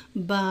you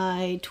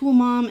by Tool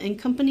Mom and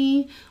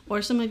Company,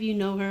 or some of you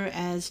know her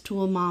as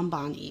Tool Mom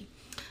Bonnie.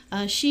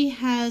 She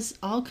has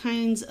all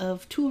kinds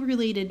of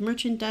tool-related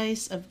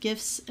merchandise of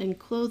gifts and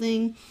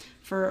clothing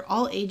for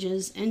all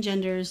ages and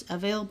genders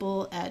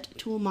available at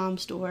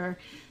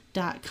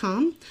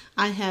toolmomstore.com.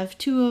 I have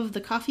 2 of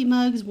the coffee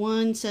mugs.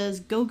 One says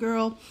Go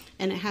Girl,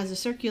 and it has a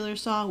circular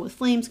saw with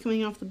flames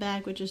coming off the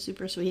back, which is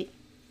super sweet.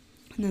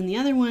 And then the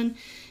other one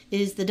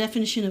is the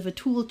definition of a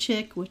tool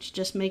chick, which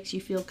just makes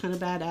you feel kind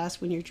of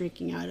badass when you're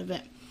drinking out of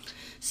it.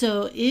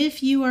 So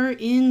if you are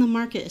in the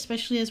market,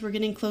 especially as we're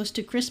getting close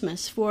to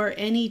Christmas, for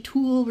any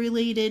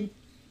tool-related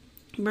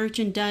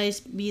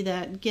merchandise, be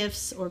that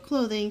gifts or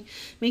clothing,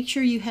 make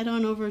sure you head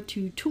on over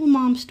to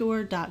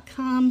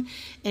toolmomstore.com.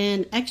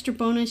 And extra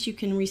bonus, you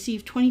can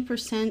receive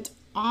 20%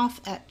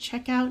 off at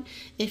checkout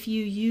if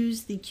you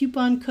use the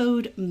coupon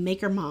code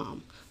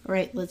MAKERMOM. All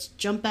right, let's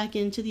jump back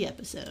into the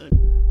episode.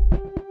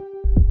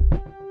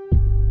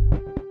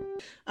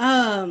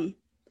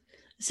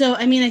 So,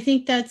 I mean, I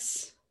think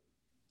that's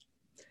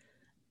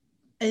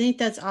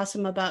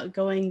awesome about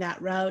going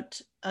that route,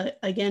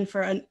 again,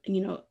 for,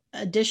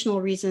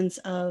 additional reasons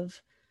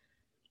of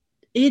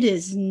it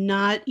is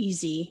not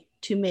easy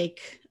to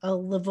make a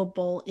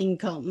livable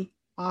income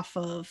off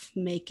of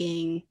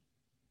making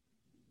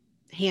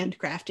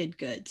handcrafted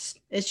goods.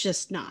 It's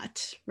just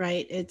not,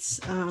 right? It's,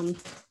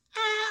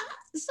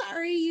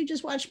 Sorry, you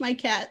just watched my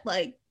cat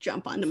like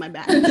jump onto my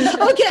back.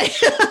 Okay.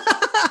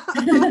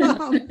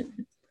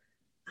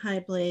 Hi,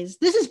 Blaze.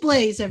 This is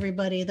Blaze,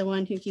 everybody, the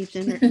one who keeps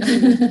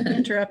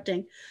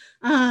interrupting.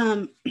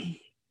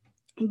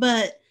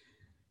 But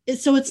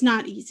so it's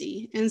not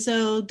easy. And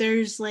so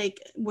there's like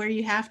where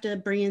you have to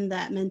bring in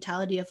that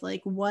mentality of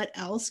like, what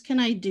else can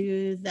I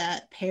do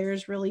that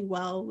pairs really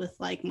well with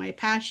like my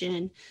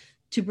passion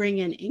to bring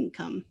in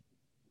income,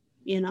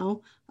 you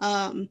know?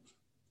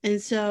 And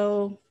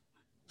so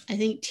I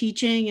think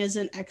teaching is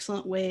an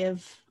excellent way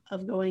of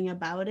going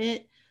about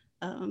it.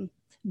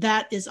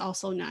 That is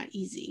also not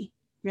easy,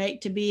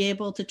 right? To be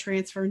able to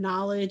transfer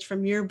knowledge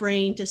from your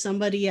brain to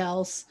somebody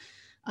else,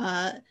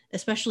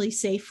 especially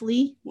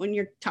safely when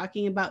you're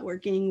talking about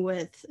working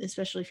with,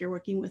 especially if you're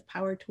working with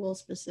power tools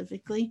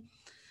specifically.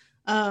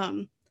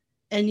 And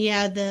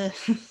yeah, the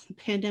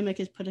pandemic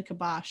has put a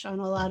kibosh on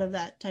a lot of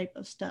that type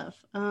of stuff.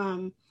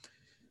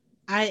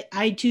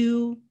 I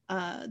do,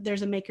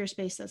 there's a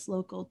makerspace that's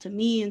local to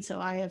me. And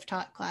so I have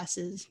taught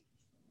classes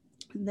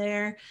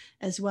there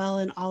as well.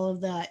 And all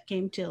of that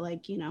came to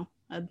like, you know,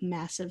 a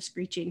massive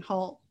screeching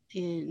halt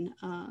in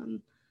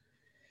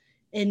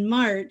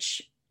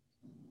March.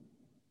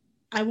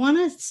 I want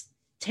to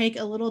take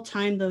a little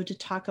time though to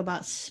talk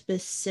about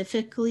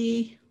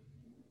specifically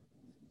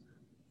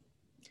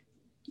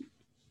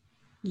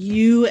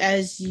you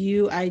as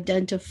you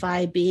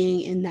identify being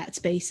in that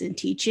space and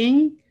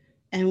teaching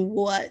and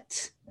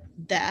what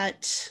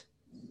that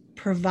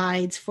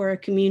provides for a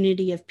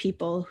community of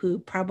people who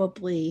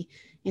probably,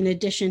 in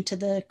addition to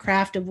the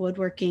craft of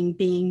woodworking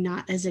being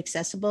not as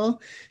accessible,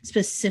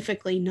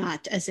 specifically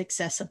not as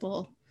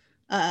accessible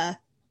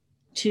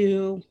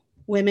to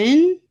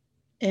women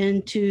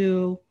and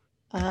to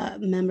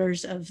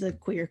members of the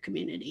queer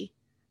community.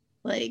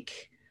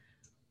 Like,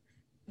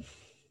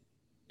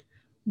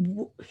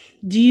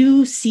 do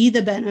you see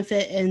the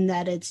benefit in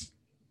that it's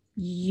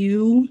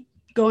you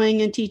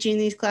going and teaching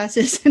these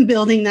classes and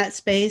building that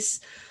space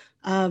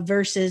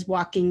versus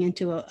walking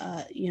into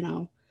a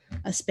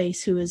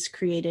space who is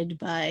created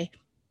by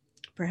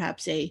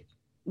perhaps a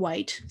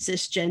white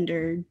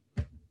cisgendered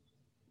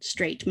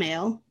straight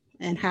male,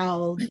 and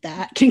how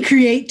that can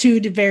create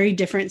two very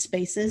different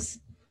spaces?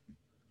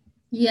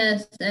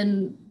 Yes,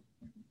 and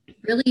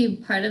really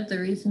part of the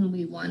reason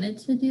we wanted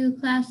to do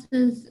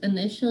classes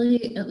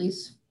initially, at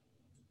least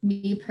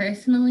me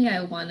personally,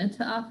 I wanted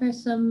to offer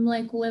some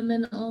like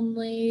women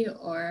only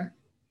or,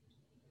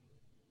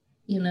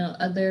 you know,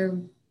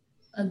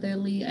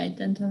 otherly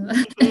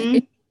identified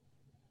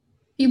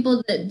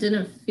people that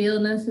didn't feel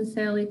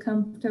necessarily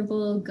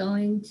comfortable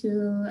going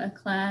to a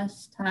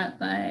class taught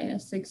by a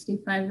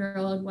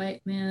 65-year-old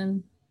white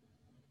man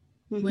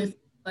with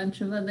a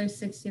bunch of other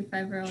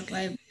 65-year-old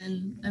white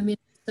men. I mean,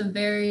 it's a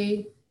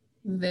very,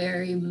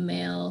 very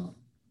male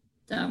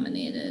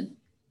dominated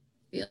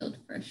field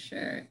for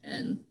sure.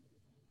 And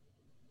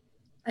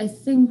I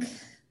think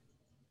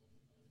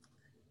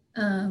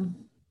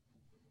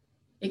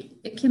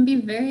it can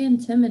be very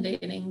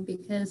intimidating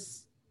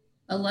because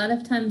a lot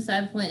of times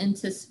I've went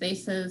into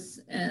spaces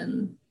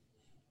and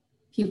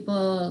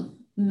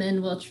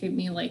men will treat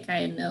me like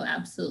I know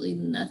absolutely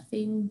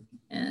nothing.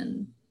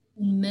 And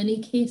in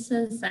many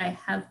cases, I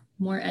have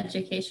more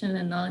education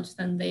and knowledge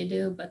than they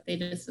do, but they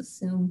just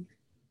assume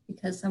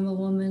because I'm a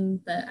woman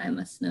that I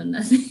must know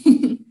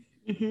nothing.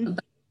 about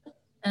it.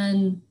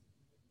 And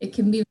it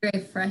can be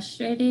very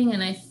frustrating.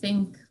 And I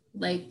think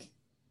like,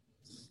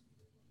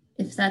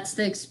 if that's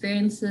the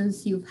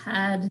experiences you've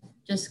had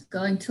just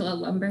going to a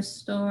lumber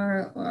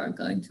store or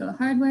going to a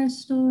hardware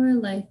store,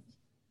 like,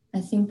 I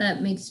think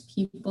that makes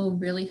people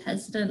really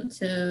hesitant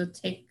to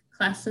take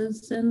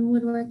classes in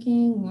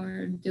woodworking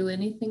or do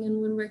anything in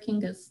woodworking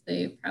because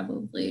they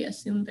probably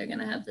assume they're going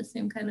to have the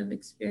same kind of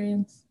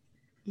experience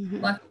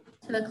walking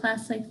to a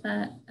class like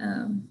that.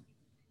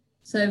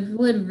 So I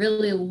would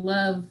really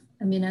love,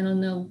 I mean, I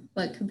don't know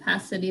what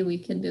capacity we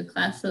can do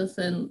classes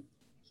in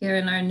here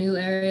in our new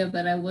area,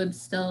 but I would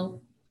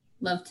still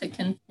love to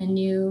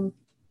continue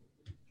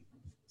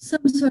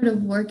some sort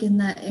of work in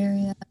that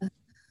area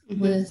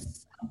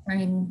with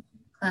offering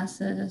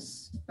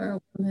classes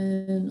for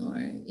women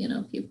or, you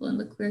know, people in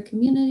the queer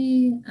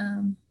community.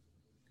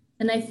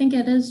 And I think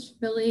it is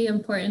really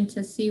important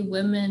to see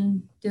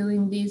women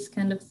doing these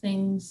kind of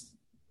things,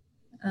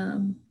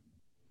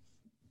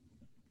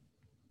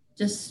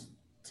 just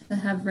to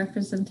have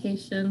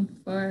representation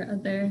for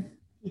other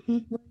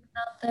women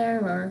out there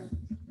or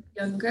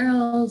young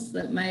girls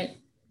that might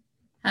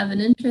have an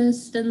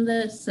interest in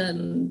this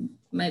and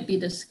might be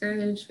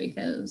discouraged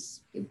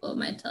because people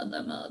might tell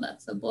them, oh,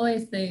 that's a boy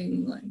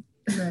thing.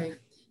 Like, right.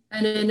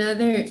 And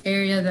another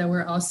area that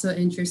we're also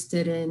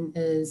interested in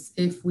is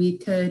if we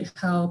could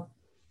help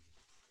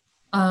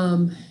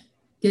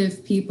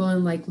give people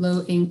in like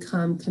low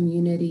income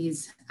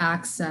communities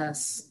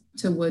access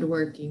to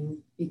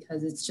woodworking,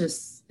 because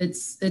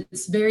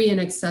it's very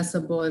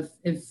inaccessible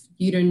if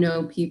you don't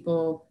know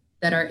people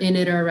that are in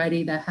it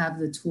already that have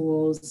the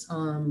tools.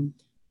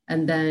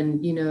 And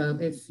then, you know,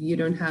 if you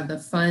don't have the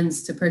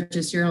funds to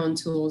purchase your own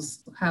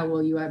tools, how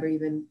will you ever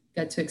even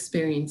get to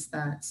experience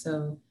that?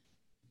 So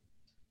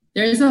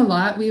there's a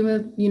lot we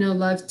would, you know,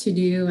 love to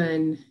do,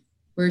 and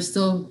we're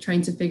still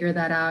trying to figure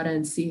that out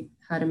and see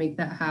how to make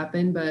that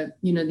happen. But,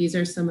 you know, these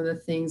are some of the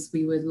things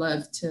we would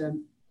love to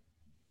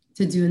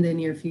do in the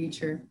near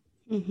future.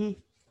 Mm-hmm.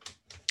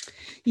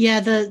 Yeah,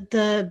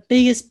 the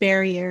biggest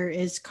barrier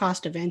is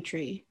cost of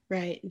entry,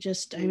 right?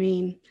 Just, I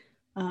mean,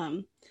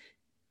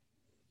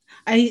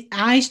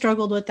 I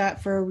struggled with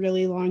that for a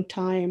really long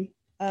time,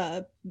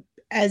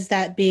 as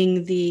that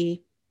being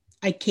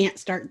I can't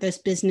start this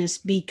business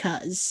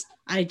because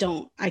I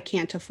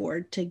can't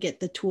afford to get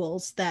the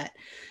tools that,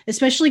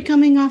 especially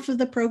coming off of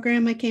the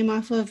program I came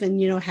off of, and,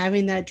 you know,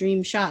 having that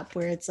dream shop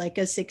where it's like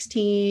a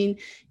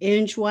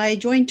 16-inch wide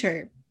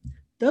jointer.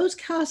 Those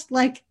cost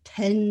like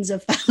tens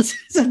of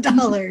thousands of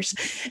dollars.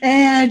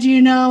 And,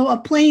 you know, a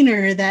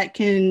planer that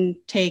can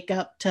take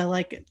up to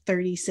like a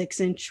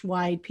 36-inch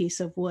wide piece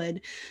of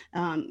wood,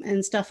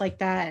 and stuff like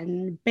that.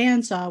 And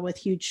bandsaw with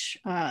huge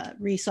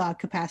resaw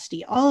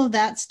capacity. All of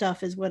that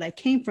stuff is what I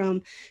came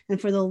from. And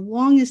for the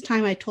longest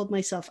time, I told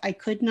myself I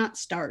could not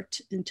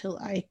start until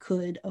I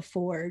could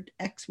afford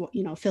X,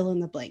 you know, fill in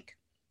the blank.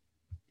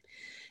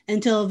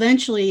 Until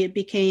eventually it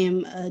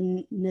became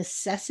a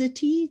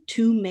necessity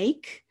to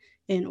make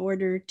in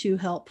order to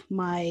help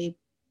my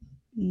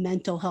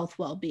mental health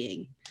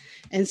well-being.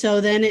 And so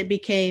then it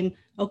became,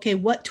 okay,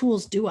 what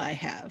tools do I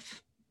have?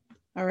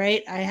 All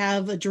right, I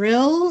have a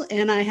drill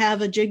and I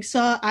have a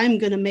jigsaw. I'm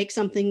going to make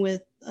something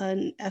with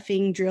an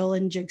effing drill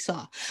and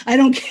jigsaw. I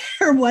don't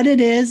care what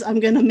it is. I'm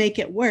going to make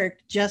it work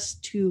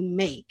just to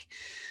make.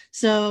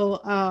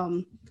 So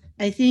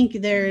I think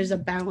there's a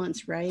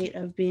balance, right,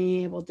 of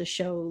being able to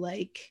show,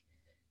 like,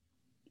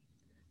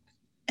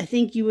 I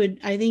think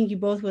you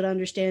both would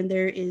understand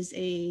there is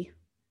a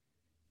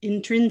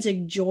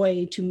intrinsic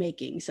joy to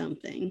making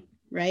something,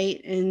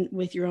 right? And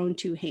with your own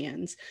two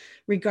hands,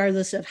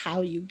 regardless of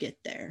how you get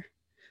there.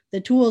 The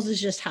tools is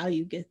just how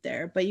you get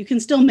there, but you can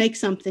still make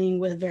something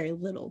with very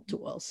little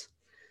tools.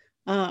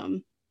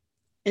 And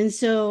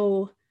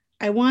so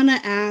I want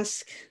to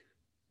ask,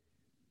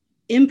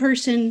 in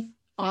person,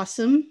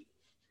 awesome,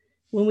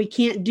 when we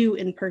can't do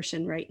in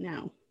person right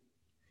now.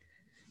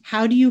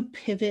 How do you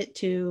pivot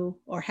to,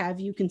 or have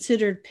you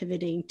considered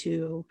pivoting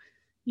to,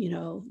 you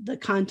know, the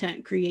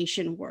content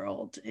creation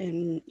world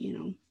and, you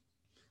know,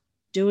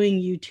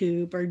 doing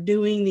YouTube or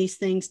doing these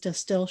things to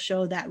still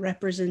show that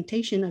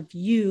representation of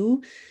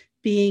you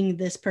being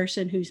this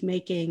person who's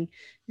making,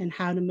 and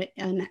how to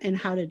and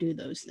how to do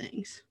those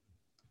things?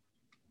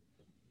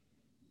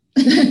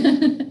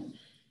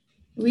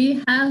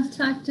 We have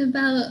talked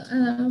about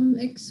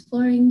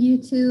exploring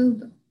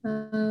YouTube,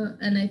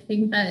 and I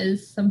think that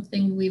is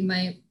something we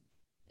might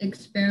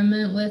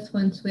experiment with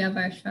once we have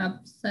our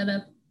shop set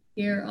up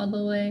here all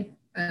the way.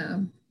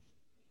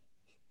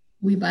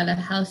 We bought a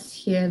house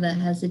here that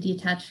has a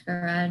detached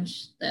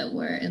garage that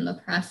we're in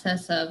the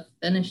process of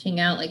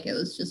finishing out. Like, it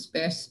was just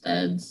bare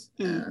studs.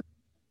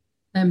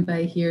 And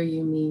by here,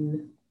 you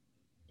mean?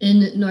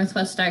 In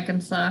Northwest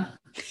Arkansas,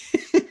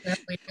 where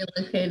we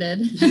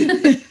relocated.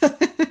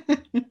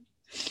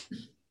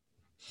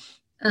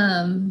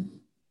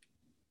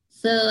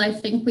 So I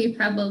think we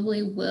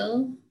probably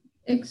will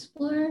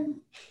explore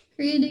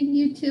creating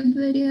YouTube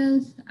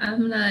videos.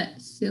 I'm not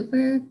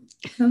super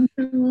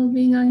comfortable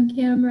being on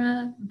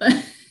camera, but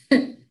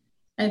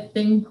I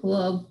think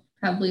we'll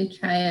probably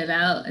try it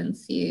out and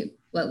see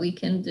what we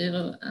can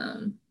do.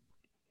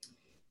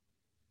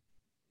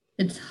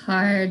 It's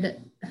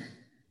hard.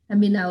 I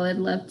mean, I would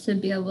love to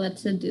be able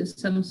to do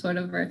some sort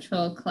of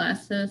virtual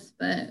classes,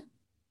 but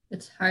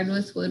it's hard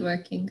with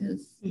woodworking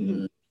because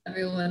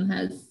everyone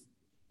has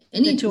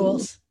any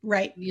tools.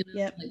 Right. You know,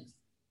 yep.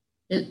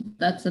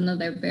 That's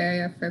another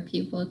barrier for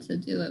people to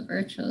do it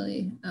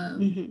virtually.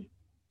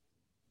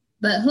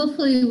 But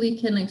hopefully we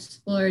can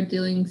explore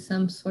doing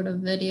some sort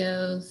of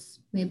videos,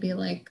 maybe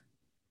like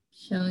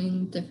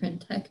showing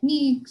different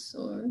techniques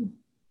or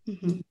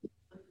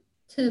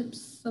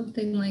tips,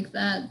 something like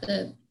that,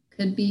 that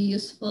could be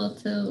useful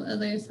to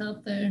others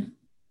out there.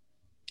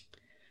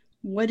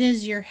 What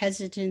is your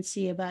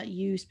hesitancy about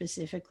you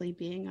specifically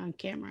being on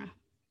camera?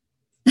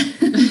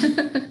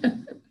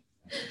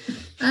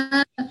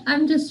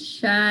 I'm just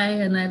shy,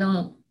 and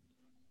I'm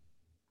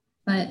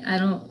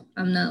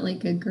not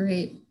like a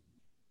great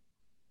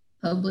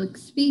public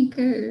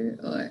speaker,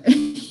 or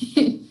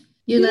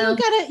you know.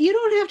 You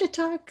don't have to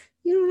talk.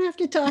 You don't have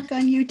to talk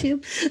on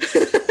YouTube.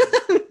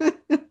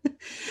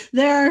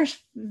 There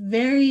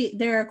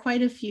are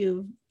quite a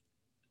few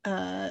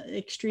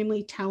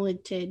extremely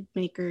talented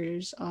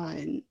makers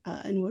and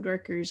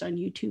woodworkers on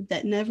YouTube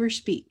that never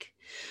speak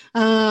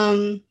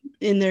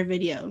in their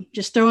video.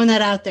 Just throwing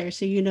that out there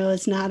so you know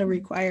it's not a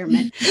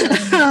requirement.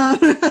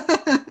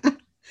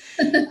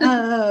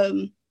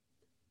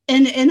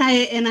 And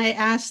I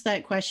asked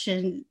that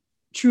question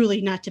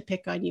truly not to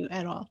pick on you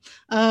at all,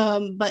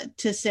 but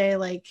to say,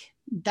 like,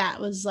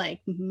 that was like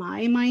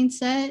my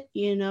mindset,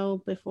 you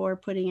know, before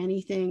putting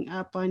anything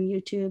up on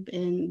YouTube.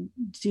 And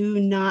do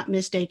not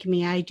mistake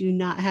me, I do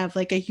not have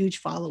like a huge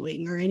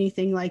following or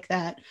anything like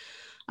that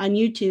on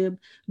YouTube.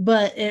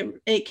 But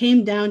it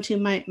came down to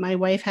my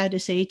wife had to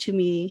say to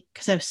me,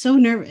 because I was so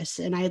nervous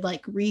and I'd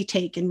like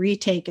retake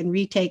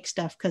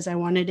stuff because I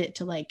wanted it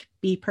to like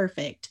be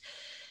perfect.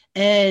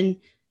 And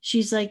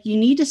she's like, you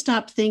need to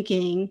stop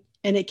thinking,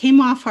 and it came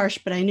off harsh,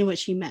 but I knew what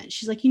she meant.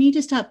 She's like, you need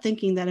to stop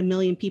thinking that 1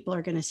 million people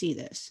are going to see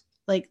this.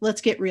 Like,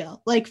 let's get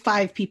real. Like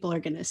 5 people are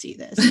going to see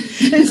this.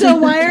 And so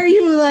why are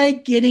you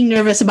like getting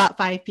nervous about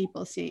 5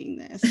 people seeing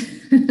this?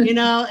 You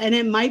know, and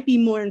it might be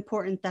more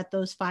important that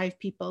those 5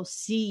 people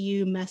see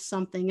you mess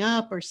something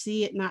up or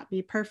see it not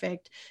be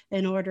perfect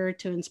in order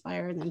to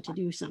inspire them to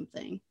do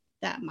something.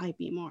 That might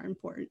be more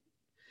important.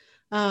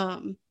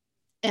 And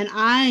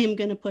I am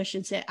going to push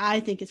and say, I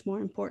think it's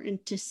more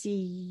important to see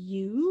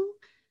you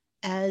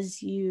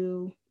as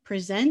you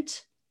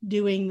present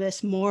doing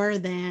this more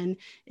than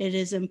it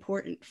is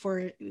important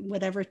for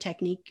whatever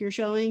technique you're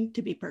showing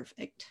to be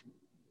perfect.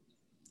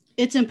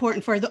 It's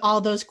important for all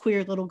those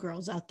queer little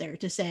girls out there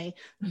to say,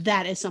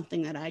 that is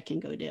something that I can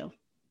go do.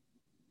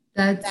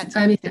 I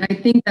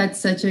think that's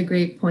such a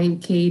great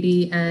point,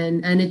 Katie.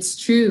 And it's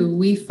true.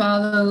 We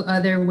follow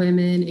other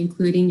women,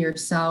 including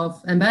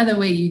yourself. And by the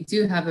way, you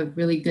do have a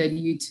really good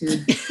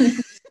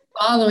YouTube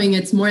following.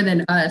 It's more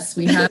than us.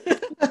 We have,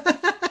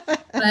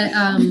 but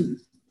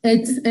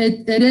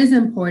it is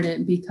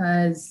important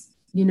because,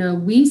 you know,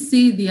 we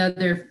see the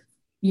other,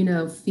 you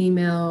know,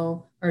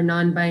 female or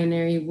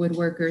non-binary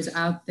woodworkers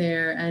out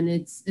there. And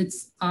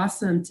it's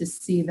awesome to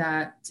see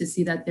that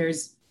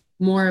there's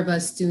more of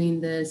us doing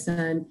this.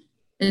 And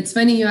it's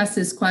funny you asked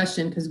this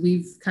question because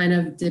we've kind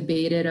of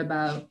debated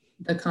about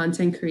the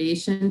content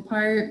creation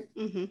part.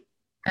 Mm-hmm.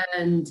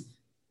 And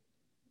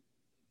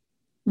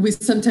we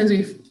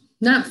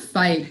not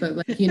fight, but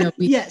like, you know,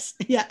 we yes,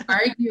 yeah,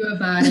 argue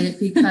about it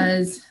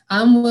because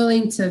I'm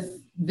willing to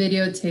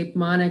videotape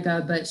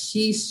Monica, but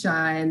she's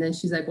shy. And then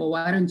she's like, well,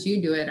 why don't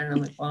you do it? And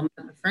I'm like, well, I'm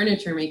not a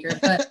furniture maker,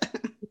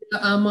 but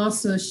I'm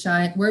also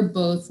shy. We're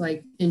both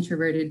like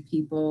introverted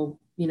people.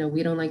 You know,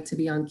 we don't like to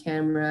be on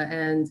camera.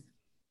 And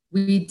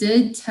we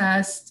did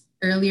test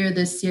earlier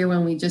this year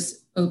when we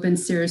just opened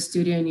Cirrus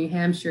Studio in New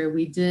Hampshire.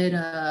 We did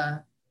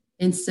a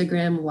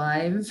Instagram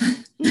live.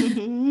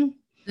 Mm-hmm.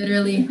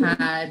 Literally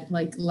had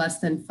like less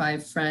than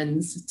 5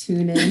 friends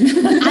tune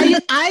in.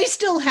 I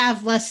still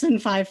have less than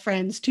 5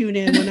 friends tune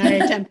in when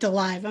I attempt a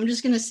live. I'm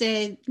just going to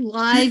say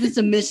live is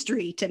a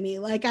mystery to me.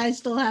 Like I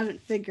still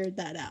haven't figured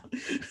that out.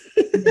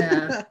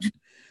 Yeah.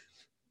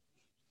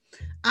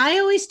 I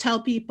always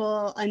tell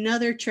people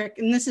another trick,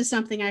 and this is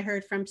something I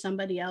heard from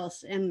somebody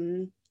else,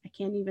 and I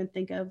can't even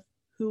think of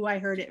who I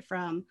heard it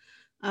from.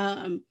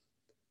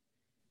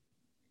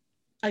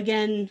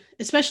 Again,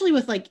 especially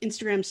with like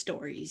Instagram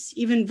stories,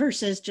 even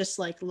versus just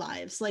like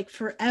lives, like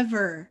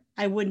forever,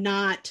 I would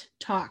not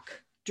talk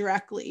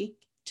directly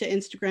to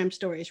Instagram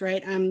stories,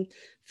 right? I'm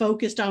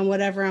focused on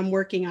whatever I'm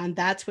working on.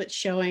 That's what's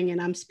showing, and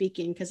I'm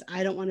speaking because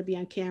I don't want to be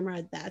on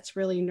camera. That's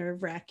really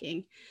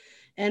nerve-wracking.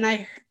 And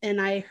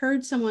I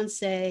heard someone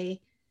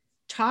say,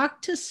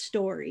 talk to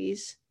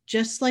stories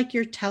just like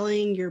you're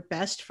telling your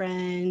best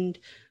friend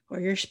or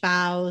your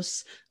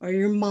spouse or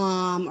your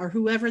mom or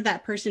whoever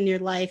that person in your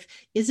life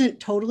isn't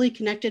totally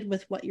connected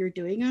with what you're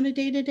doing on a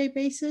day-to-day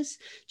basis.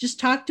 Just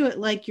talk to it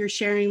like you're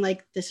sharing,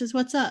 like, this is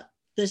what's up.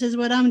 This is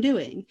what I'm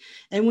doing.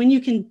 And when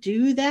you can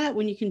do that,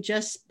 when you can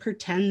just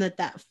pretend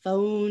that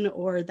phone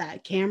or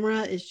that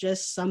camera is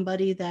just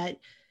somebody that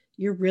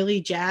you're really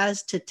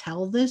jazzed to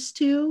tell this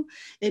to,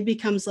 it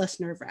becomes less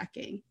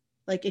nerve-wracking.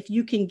 Like if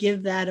you can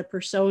give that a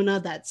persona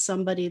that's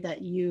somebody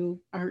that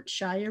you aren't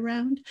shy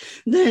around,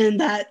 then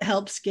that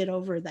helps get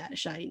over that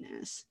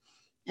shyness.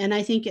 And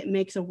I think it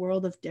makes a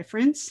world of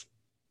difference.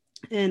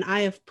 And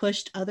I have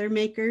pushed other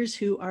makers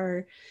who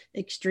are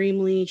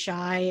extremely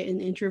shy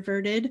and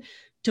introverted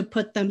to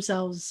put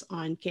themselves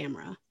on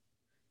camera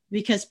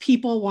because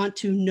people want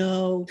to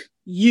know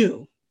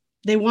you.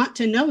 They want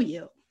to know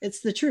you.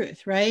 It's the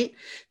truth, right?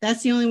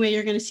 That's the only way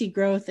you're going to see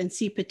growth and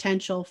see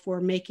potential for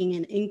making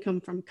an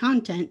income from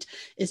content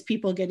is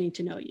people getting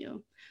to know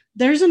you.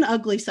 There's an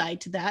ugly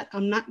side to that.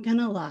 I'm not going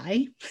to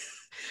lie,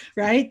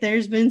 right?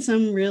 There's been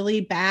some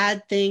really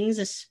bad things,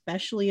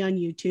 especially on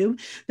YouTube,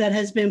 that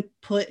has been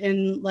put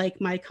in like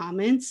my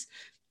comments,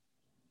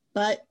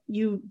 but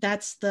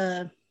that's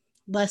the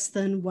less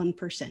than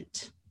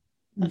 1%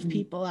 of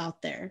people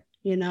out there.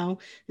 You know,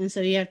 and so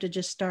you have to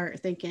just start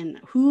thinking,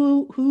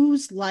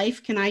 whose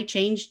life can I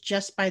change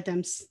just by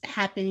them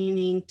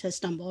happening to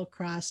stumble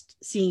across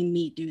seeing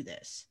me do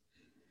this?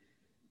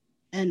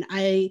 And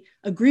I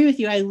agree with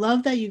you. I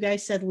love that you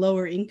guys said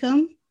lower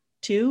income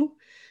too.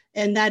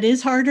 And that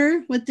is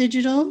harder with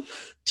digital.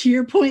 To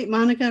your point,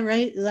 Monica,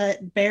 right?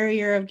 That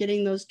barrier of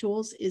getting those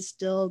tools is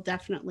still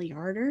definitely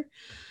harder.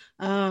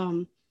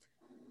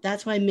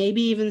 That's why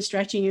maybe even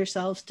stretching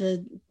yourselves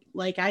to,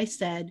 like I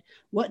said,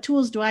 what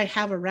tools do I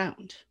have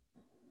around?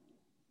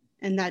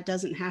 And that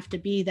doesn't have to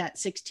be that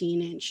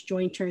 16-inch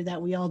jointer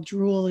that we all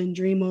drool and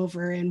dream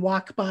over and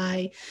walk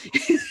by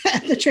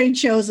at the trade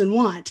shows and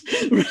want,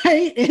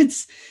 right?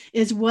 It's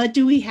what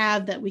do we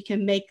have that we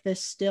can make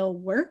this still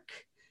work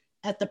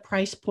at the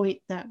price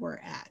point that we're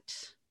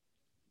at?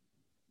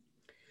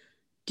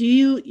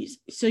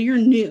 So you're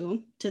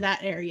new to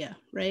that area,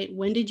 right?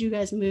 When did you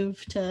guys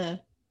move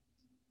to,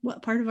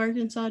 what part of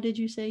Arkansas did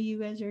you say you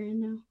guys are in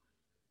now?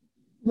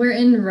 We're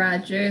in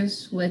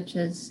Rogers, which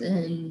is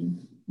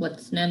in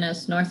what's known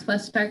as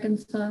Northwest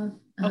Arkansas.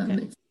 Okay.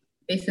 It's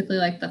basically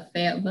like the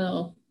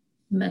Fayetteville,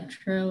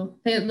 Bentonville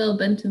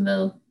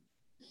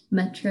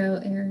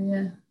metro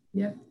area.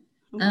 Yep.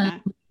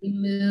 Okay. We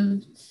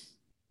moved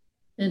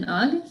in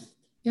August.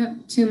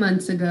 Yep. 2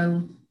 months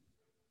ago.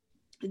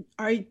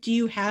 Do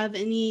you have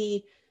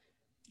any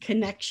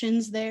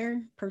connections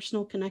there,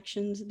 personal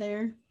connections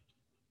there?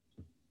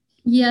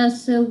 Yeah,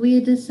 so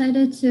we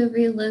decided to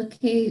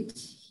relocate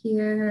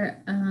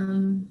here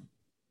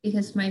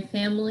because my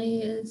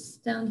family is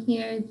down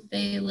here.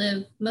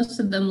 Most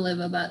of them live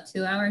about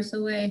 2 hours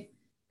away.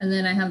 And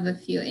then I have a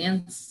few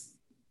aunts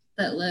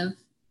that live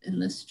in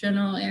this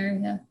general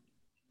area.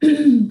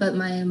 But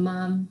my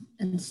mom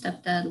and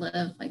stepdad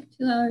live like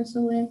 2 hours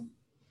away,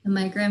 and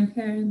my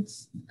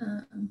grandparents.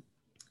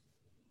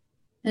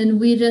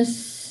 And we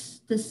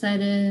just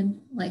decided,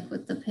 like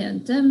with the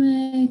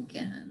pandemic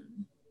and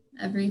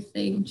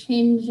everything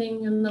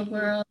changing in the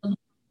world,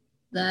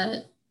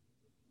 that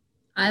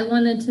I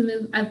wanted to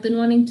move. I've been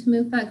wanting to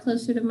move back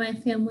closer to my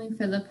family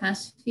for the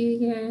past few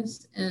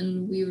years,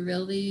 and we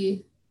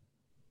really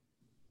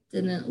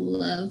didn't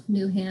love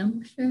New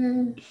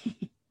Hampshire.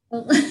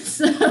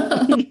 So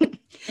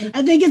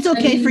I think it's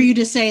okay for you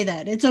to say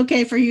that. It's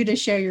okay for you to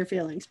share your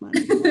feelings,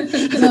 Monica.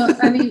 Well,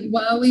 I mean,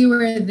 while we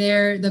were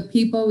there, the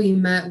people we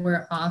met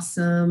were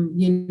awesome.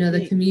 You know,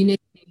 the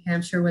community in New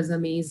Hampshire was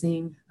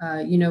amazing.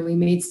 You know, we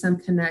made some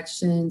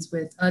connections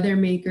with other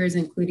makers,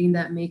 including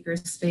that maker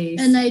space.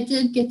 And I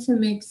did get to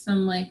make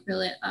some like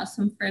really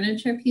awesome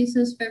furniture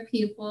pieces for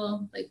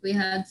people. Like we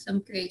had some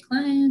great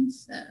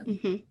clients.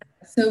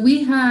 So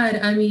we had,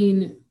 I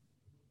mean,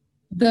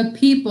 the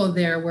people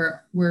there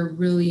were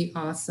really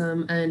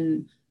awesome.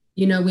 And,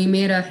 you know, we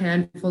made a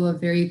handful of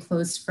very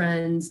close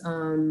friends,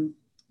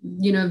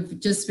 you know,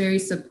 just very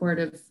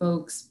supportive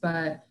folks.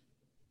 But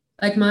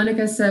like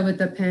Monica said, with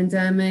the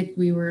pandemic,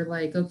 we were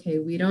like, okay,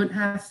 we don't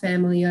have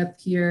family up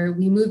here.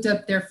 We moved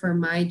up there for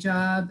my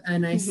job.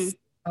 And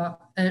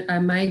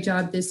my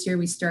job this year,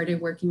 we started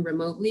working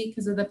remotely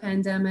because of the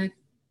pandemic.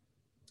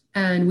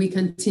 And we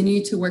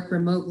continue to work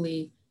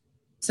remotely.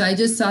 So I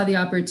just saw the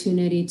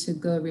opportunity to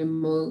go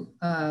remote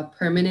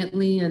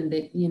permanently, and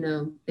they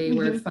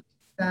were fine with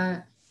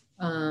that.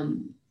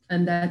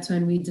 And that's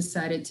when we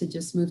decided to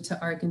just move to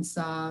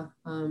Arkansas.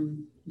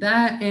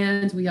 That,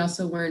 and we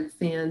also weren't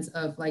fans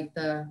of like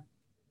the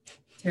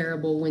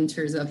terrible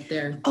winters up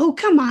there. Oh,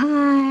 come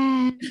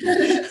on.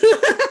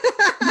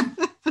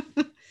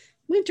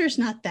 Winter's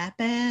not that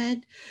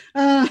bad.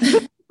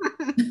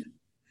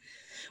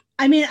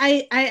 I mean,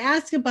 I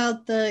ask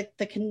about the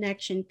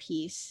connection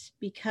piece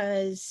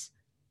because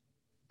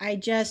I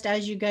just,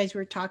 as you guys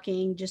were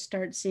talking, just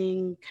start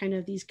seeing kind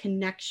of these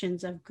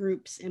connections of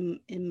groups in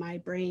my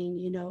brain,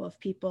 you know, of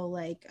people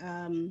like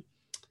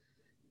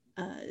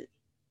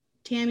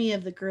Tammy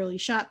of the Girly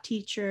Shop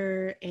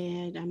Teacher,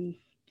 and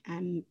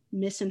I'm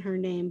missing her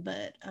name,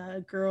 but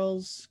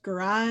Girls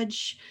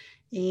Garage,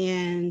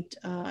 and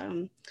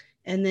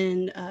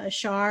then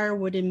Shar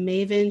Wooden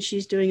Maven,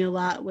 she's doing a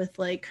lot with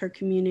like her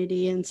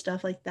community and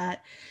stuff like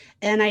that.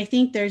 And I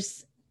think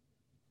there's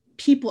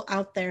people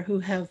out there who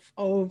have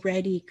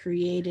already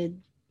created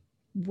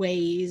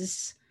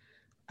ways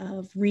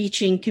of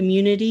reaching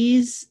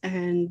communities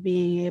and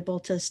being able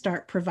to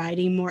start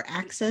providing more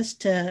access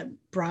to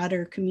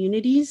broader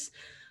communities.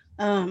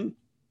 And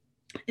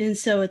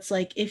so it's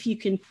like, if you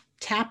can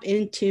tap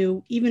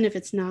into, even if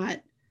it's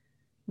not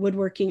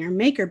woodworking or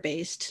maker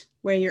based,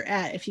 where you're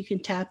at, if you can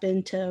tap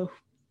into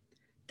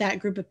that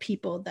group of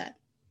people that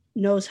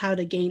knows how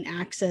to gain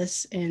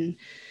access. And,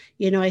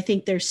 you know, I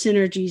think there's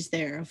synergies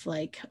there of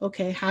like,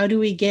 okay, how do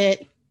we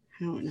get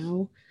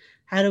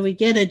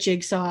a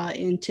jigsaw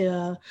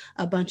into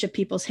a bunch of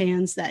people's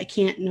hands that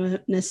can't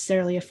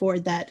necessarily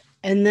afford that,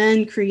 and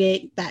then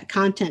create that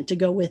content to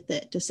go with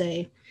it, to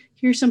say,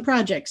 here's some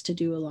projects to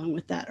do along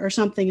with that, or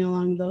something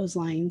along those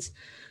lines.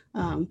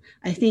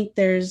 I think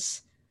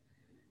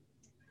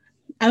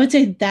I would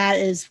say that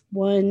is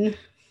one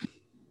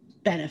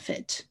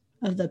benefit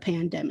of the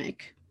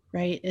pandemic,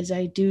 right? Is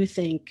I do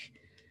think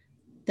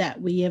that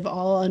we have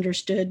all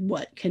understood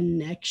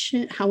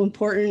how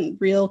important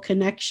real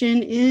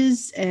connection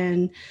is,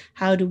 and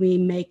how do we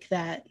make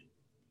that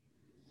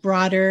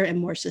broader and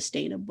more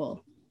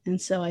sustainable.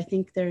 And so I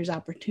think there's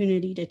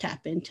opportunity to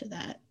tap into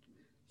that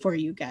for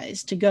you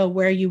guys to go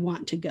where you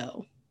want to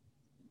go.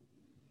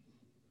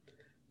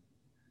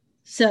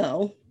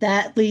 So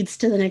that leads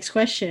to the next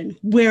question.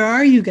 Where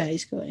are you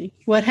guys going?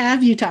 What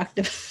have you talked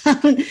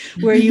about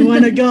where you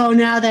want to go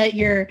now that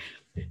you're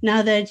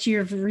now that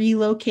you've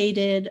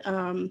relocated,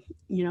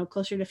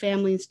 closer to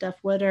family and stuff,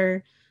 what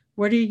are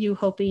you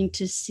hoping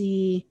to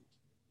see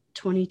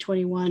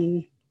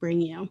 2021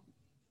 bring you?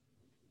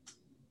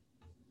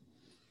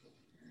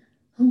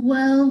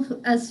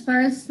 Well, as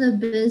far as the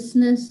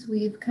business,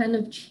 we've kind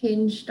of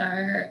changed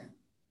our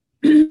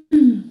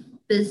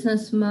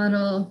business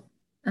model,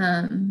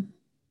 and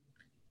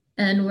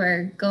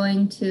we're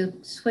going to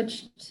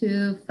switch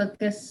to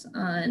focus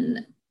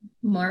on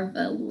more of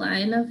a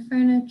line of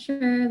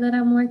furniture that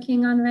I'm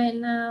working on right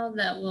now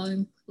that will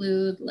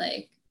include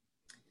like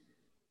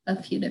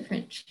a few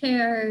different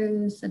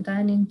chairs, a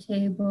dining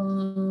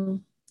table,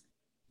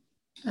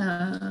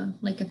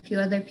 like a few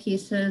other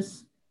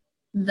pieces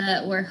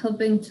that we're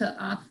hoping to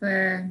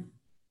offer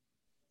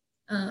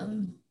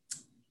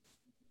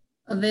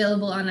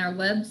available on our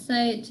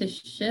website to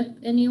ship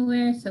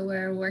anywhere. So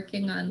we're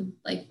working on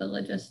like the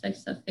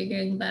logistics of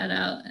figuring that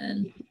out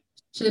and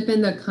ship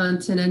in the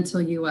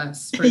continental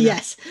US.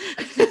 Yes.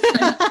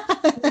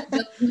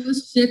 The whole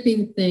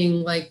shipping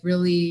thing, like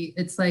really,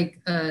 it's like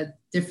a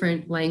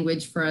different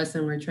language for us,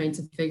 and we're trying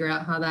to figure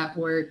out how that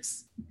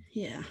works.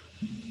 Yeah.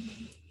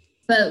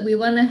 But we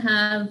want to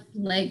have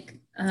like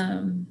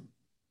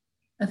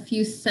a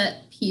few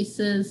set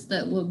pieces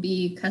that will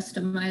be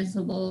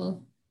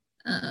customizable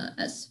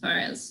as far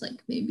as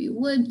like maybe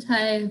wood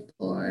type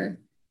or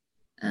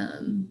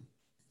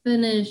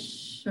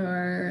finish,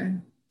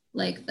 or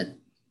like the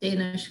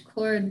Danish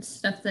cord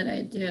stuff that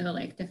I do,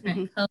 like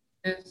different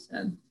colors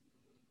and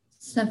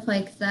stuff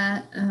like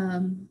that.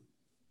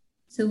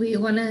 So we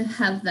want to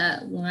have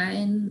that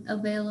line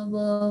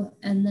available.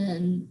 And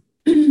then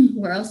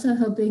we're also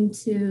hoping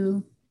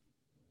to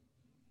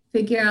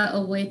figure out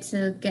a way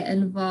to get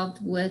involved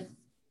with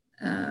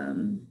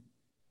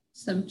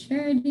some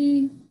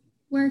charity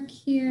work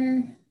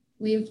here.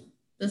 We've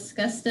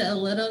discussed it a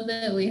little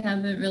bit. We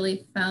haven't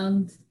really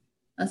found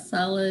a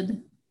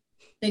solid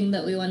thing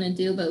that we want to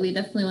do, but we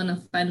definitely want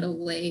to find a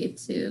way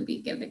to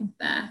be giving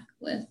back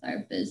with our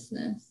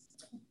business.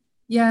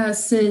 Yeah,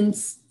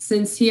 since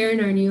here in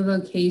our new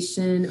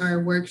location, our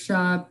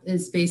workshop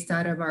is based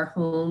out of our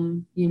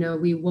home,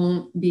 we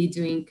won't be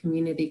doing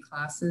community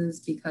classes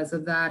because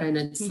of that. And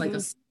it's like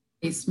a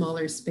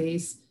smaller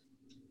space,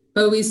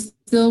 but we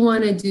still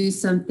want to do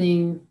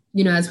something,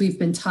 as we've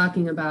been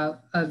talking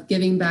about, of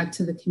giving back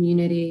to the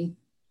community.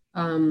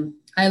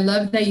 I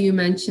love that you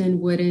mentioned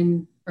Wood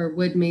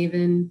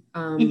Maven.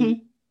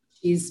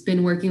 She's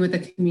been working with the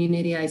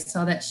community. I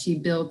saw that she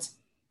built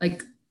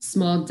like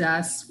small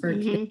desks for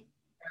kids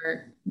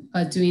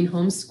doing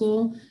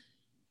homeschool,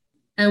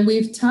 and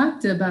we've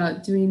talked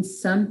about doing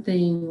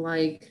something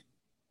like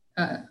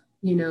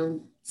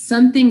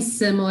something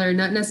similar,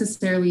 not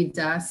necessarily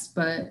desks,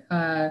 but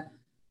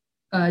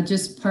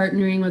just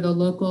partnering with a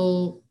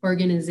local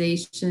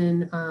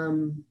organization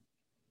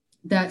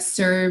that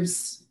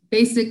serves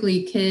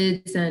basically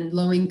kids and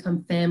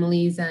low-income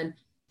families, and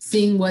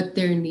seeing what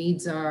their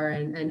needs are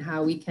and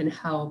how we can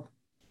help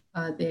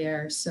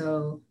there.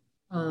 So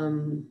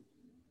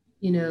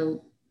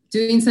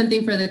doing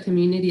something for the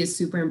community is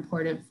super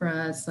important for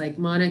us. Like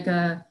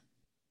Monica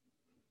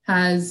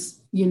has,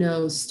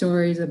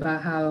 stories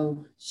about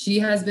how she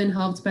has been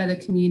helped by the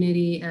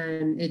community,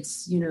 and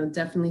it's,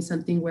 definitely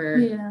something where.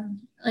 Yeah,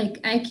 like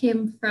I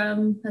came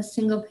from a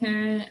single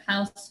parent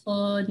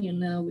household,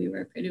 we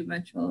were pretty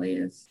much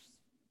always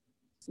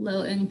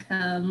low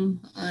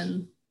income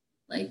on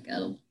like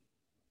a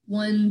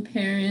one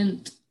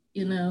parent,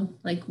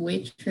 like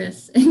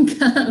waitress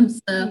income.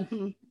 So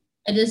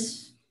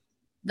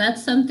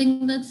that's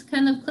something that's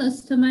kind of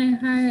close to my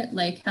heart,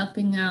 like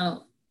helping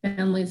out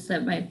families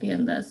that might be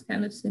in those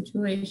kind of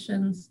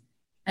situations.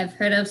 I've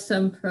heard of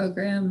some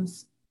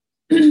programs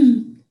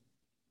in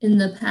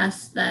the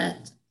past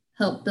that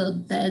help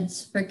build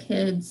beds for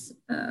kids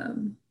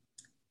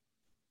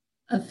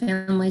of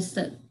families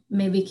that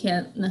maybe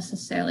can't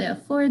necessarily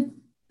afford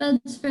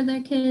beds for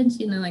their kids,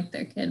 like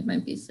their kid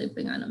might be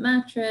sleeping on a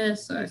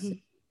mattress or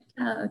sleeping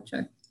on a couch.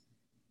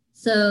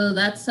 So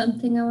that's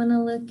something I want to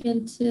look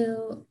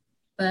into.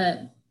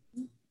 But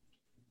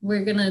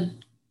we're going to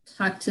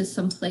talk to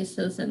some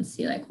places and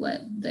see like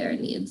what their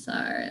needs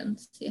are and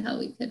see how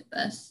we could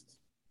best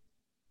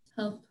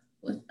help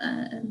with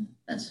that and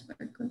best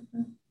work with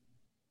them.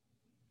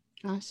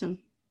 Awesome.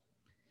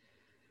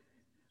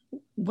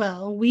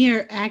 Well, we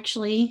are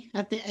actually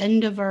at the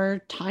end of our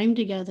time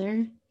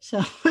together.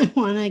 So I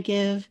want to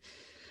give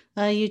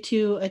you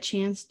two a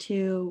chance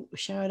to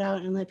shout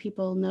out and let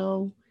people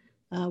know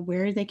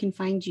where they can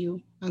find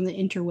you on the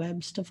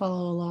interwebs to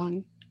follow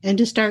along. And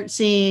to start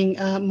seeing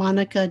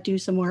Monica do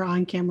some more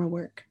on-camera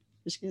work.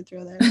 Just going to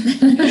throw that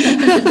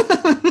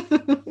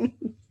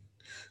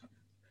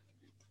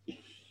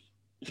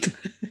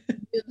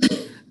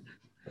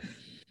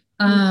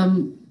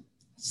out.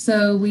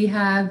 So we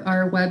have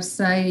our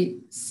website,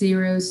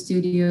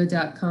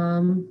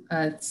 cirrostudio.com.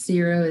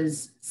 Cirro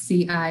is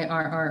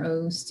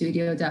CIRRO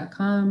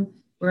studio.com.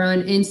 We're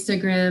on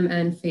Instagram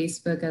and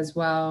Facebook as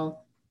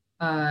well.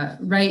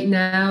 Right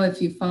now,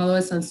 if you follow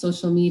us on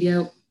social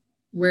media,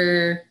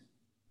 we're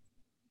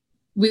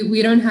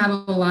we don't have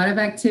a lot of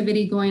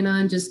activity going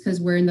on just because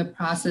we're in the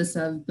process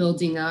of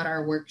building out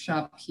our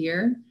workshop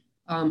here,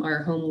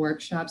 our home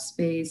workshop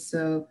space.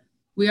 So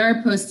we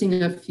are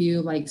posting a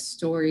few like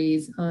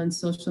stories on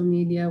social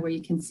media where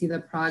you can see the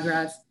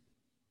progress.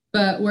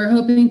 But we're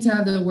hoping to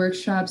have the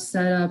workshop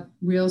set up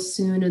real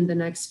soon in the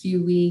next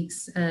few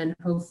weeks, and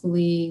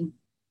hopefully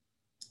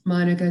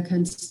Monica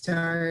can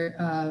start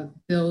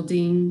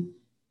building.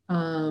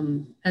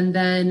 And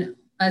then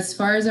as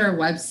far as our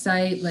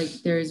website, like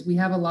we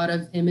have a lot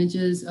of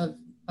images of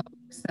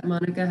works that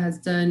Monica has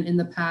done in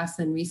the past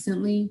and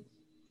recently.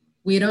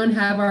 We don't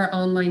have our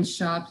online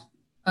shop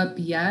up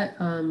yet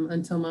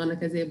until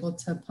Monica is able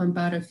to pump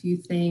out a few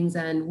things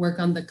and work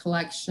on the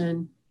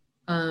collection.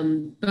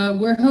 But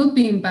we're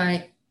hoping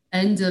by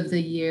end of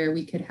the year,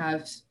 we could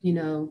have,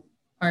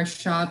 our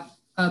shop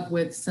up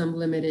with some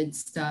limited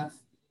stuff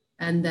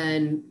and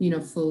then,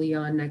 fully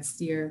on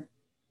next year.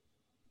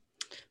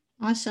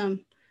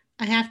 Awesome.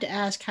 I have to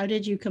ask, how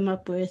did you come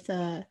up with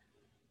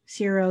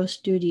Xero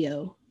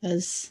Studio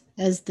as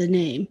the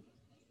name?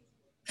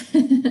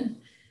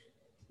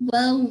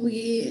 Well,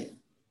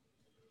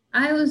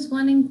 I was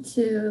wanting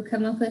to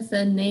come up with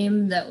a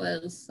name that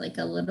was like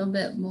a little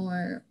bit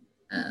more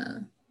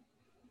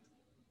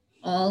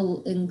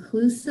all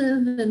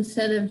inclusive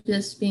instead of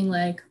just being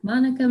like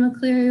Monica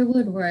McCleary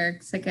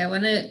Woodworks. Like I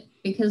wanted,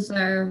 because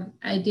our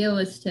idea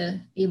was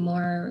to be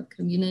more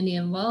community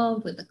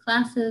involved with the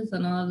classes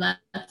and all of that.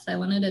 So I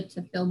wanted it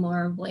to feel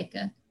more of like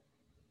a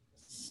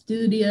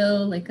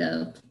studio, like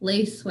a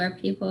place where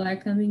people are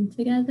coming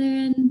together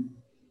and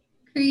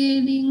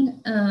creating.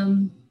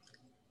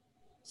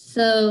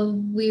 So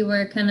we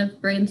were kind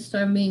of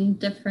brainstorming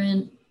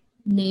different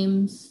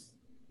names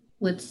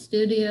with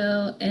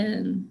studio,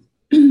 and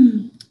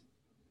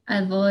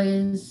I've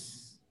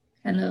always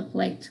kind of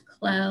liked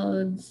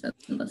clouds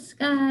in the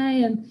sky,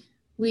 and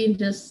we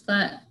just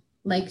thought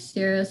like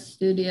Xero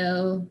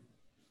Studio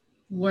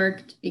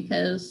worked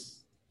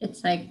because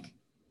it's like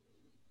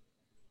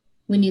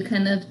when you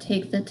kind of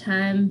take the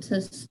time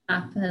to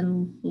stop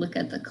and look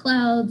at the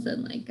clouds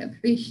and like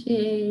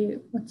appreciate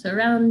what's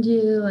around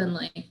you, and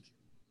like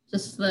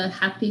just the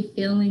happy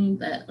feeling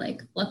that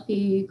like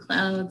fluffy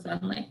clouds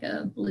on like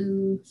a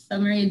blue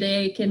summery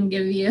day can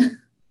give you.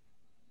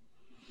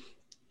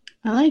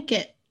 I like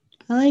it.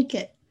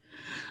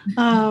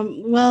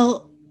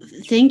 Well,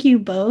 thank you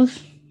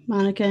both,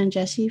 Monica and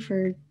Jesse,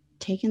 for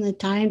taking the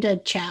time to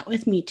chat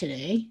with me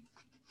today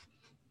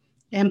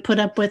and put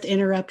up with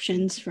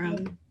interruptions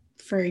from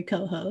furry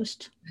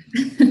co-host.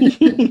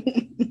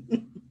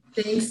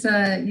 Thanks.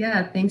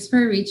 Thanks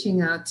for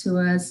reaching out to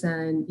us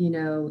and,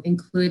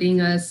 including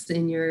us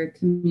in your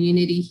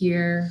community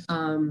here.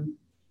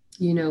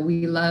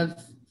 We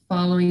love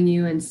following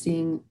you and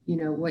seeing,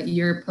 what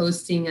you're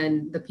posting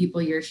and the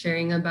people you're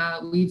sharing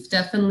about. We've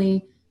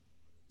definitely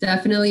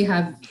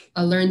have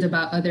learned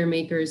about other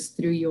makers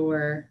through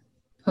your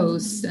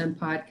posts and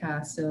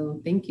podcasts. So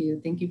thank you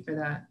for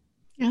that.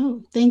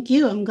 Oh, thank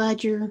you. I'm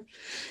glad you're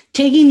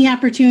taking the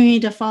opportunity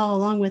to follow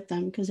along with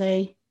them, because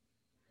I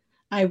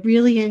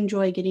really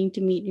enjoy getting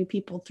to meet new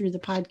people through the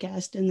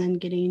podcast and then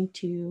getting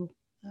to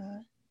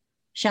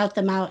shout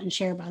them out and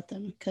share about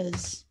them,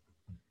 because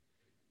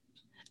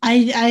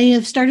I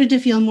have started to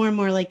feel more and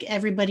more like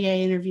everybody I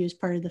interview is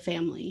part of the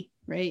family,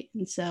 right?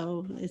 And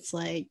so it's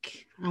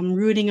like I'm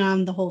rooting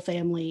on the whole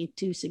family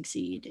to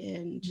succeed,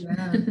 and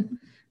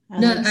I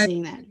like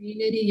seeing that. The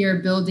community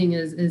you're building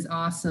is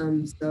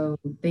awesome. So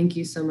thank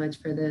you so much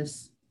for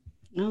this.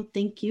 Oh,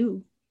 thank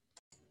you.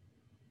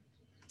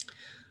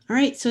 All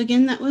right, so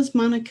again, that was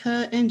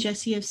Monica and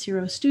Jesse of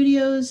Xero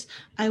Studios.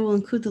 I will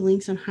include the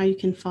links on how you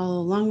can follow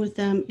along with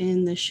them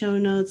in the show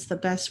notes. The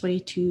best way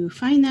to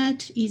find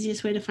that,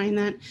 easiest way to find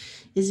that,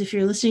 is if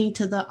you're listening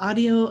to the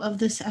audio of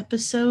this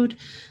episode,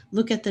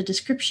 look at the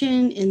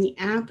description in the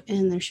app,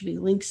 and there should be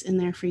links in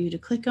there for you to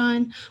click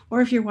on.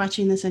 Or if you're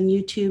watching this on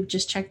YouTube,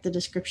 just check the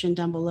description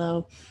down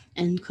below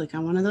and click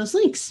on one of those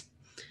links.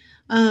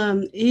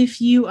 If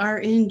you are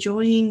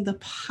enjoying the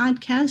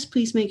podcast,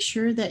 please make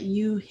sure that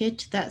you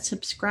hit that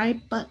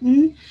subscribe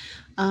button.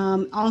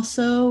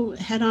 Also,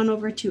 head on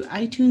over to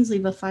iTunes,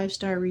 leave a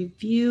 5-star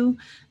review.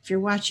 If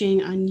you're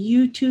watching on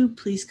YouTube,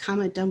 please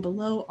comment down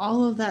below.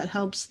 All of that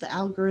helps the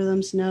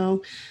algorithms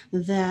know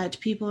that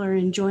people are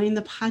enjoying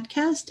the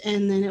podcast,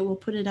 and then it will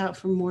put it out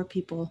for more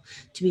people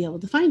to be able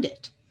to find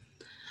it.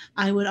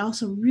 I would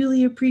also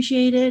really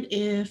appreciate it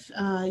if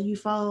you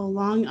follow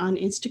along on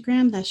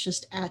Instagram. That's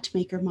just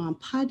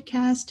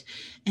 @MakerMomPodcast.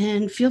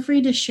 And feel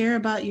free to share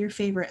about your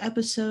favorite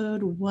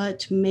episode,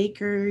 what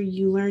maker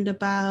you learned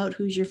about,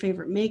 who's your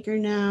favorite maker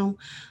now.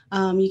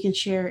 You can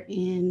share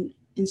in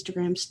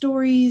Instagram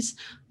stories,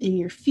 in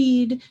your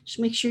feed. Just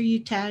make sure you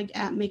tag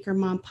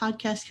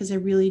 @MakerMomPodcast, because I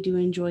really do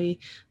enjoy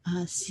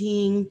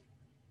seeing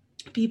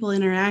people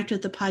interact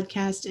with the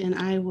podcast, and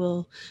I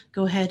will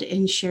go ahead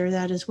and share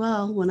that as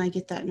well when I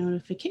get that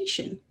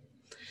notification.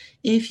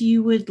 If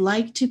you would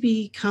like to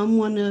become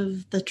one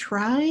of the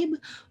tribe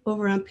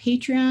over on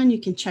Patreon, you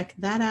can check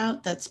that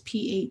out. That's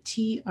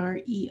patreon.com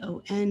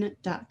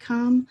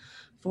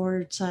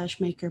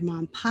Maker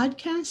Mom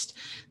podcast.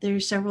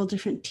 There's several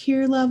different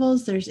tier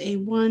levels. There's a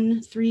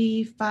 $1,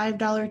 $3,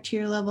 $5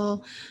 tier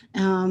level.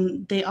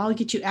 They all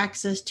get you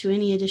access to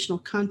any additional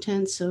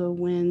content. So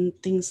when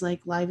things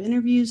like live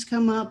interviews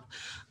come up,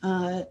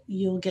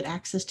 you'll get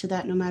access to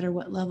that no matter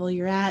what level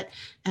you're at.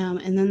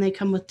 And then they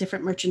come with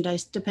different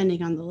merchandise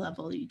depending on the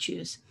level you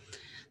choose.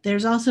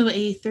 There's also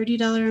a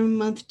 $30 a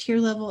month tier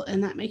level,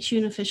 and that makes you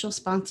an official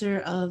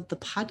sponsor of the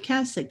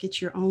podcast. That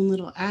gets your own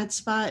little ad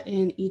spot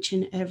in each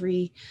and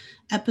every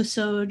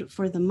episode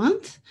for the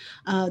month.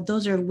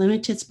 Those are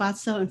limited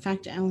spots, though. In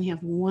fact, I only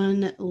have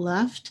one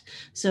left.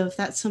 So if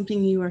that's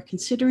something you are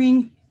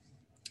considering,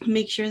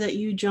 make sure that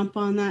you jump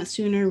on that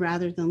sooner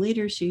rather than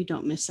later so you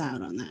don't miss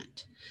out on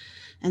that.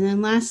 And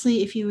then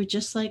lastly, if you would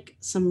just like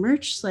some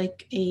merch,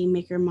 like a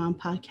Maker Mom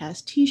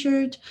podcast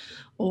t-shirt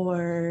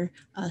or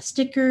a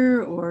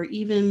sticker or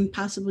even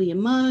possibly a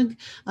mug,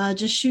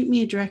 just shoot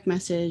me a direct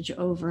message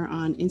over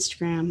on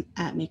Instagram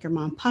at Maker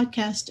Mom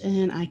Podcast,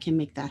 and I can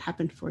make that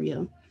happen for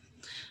you.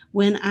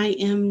 When I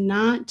am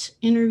not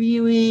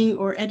interviewing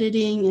or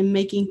editing and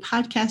making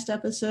podcast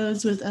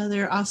episodes with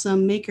other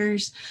awesome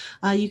makers,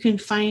 you can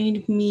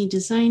find me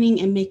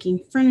designing and making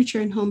furniture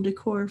and home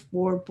decor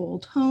for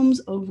Bold Homes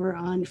over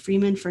on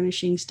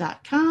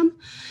freemanfurnishings.com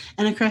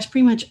and across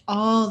pretty much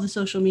all the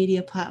social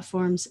media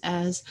platforms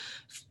as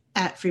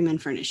at Freeman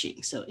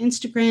Furnishing. So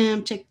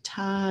Instagram,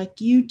 TikTok,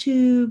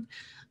 YouTube,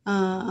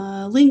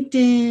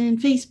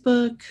 LinkedIn,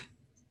 Facebook.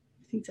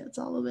 I think that's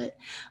all of it.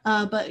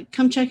 But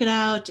come check it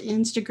out.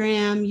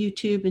 Instagram,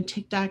 YouTube, and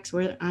TikTok's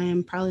where I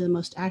am probably the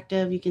most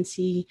active. You can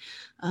see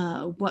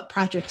what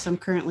projects I'm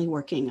currently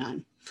working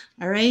on.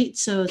 All right.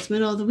 So it's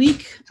middle of the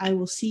week. I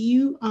will see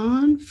you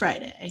on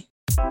Friday.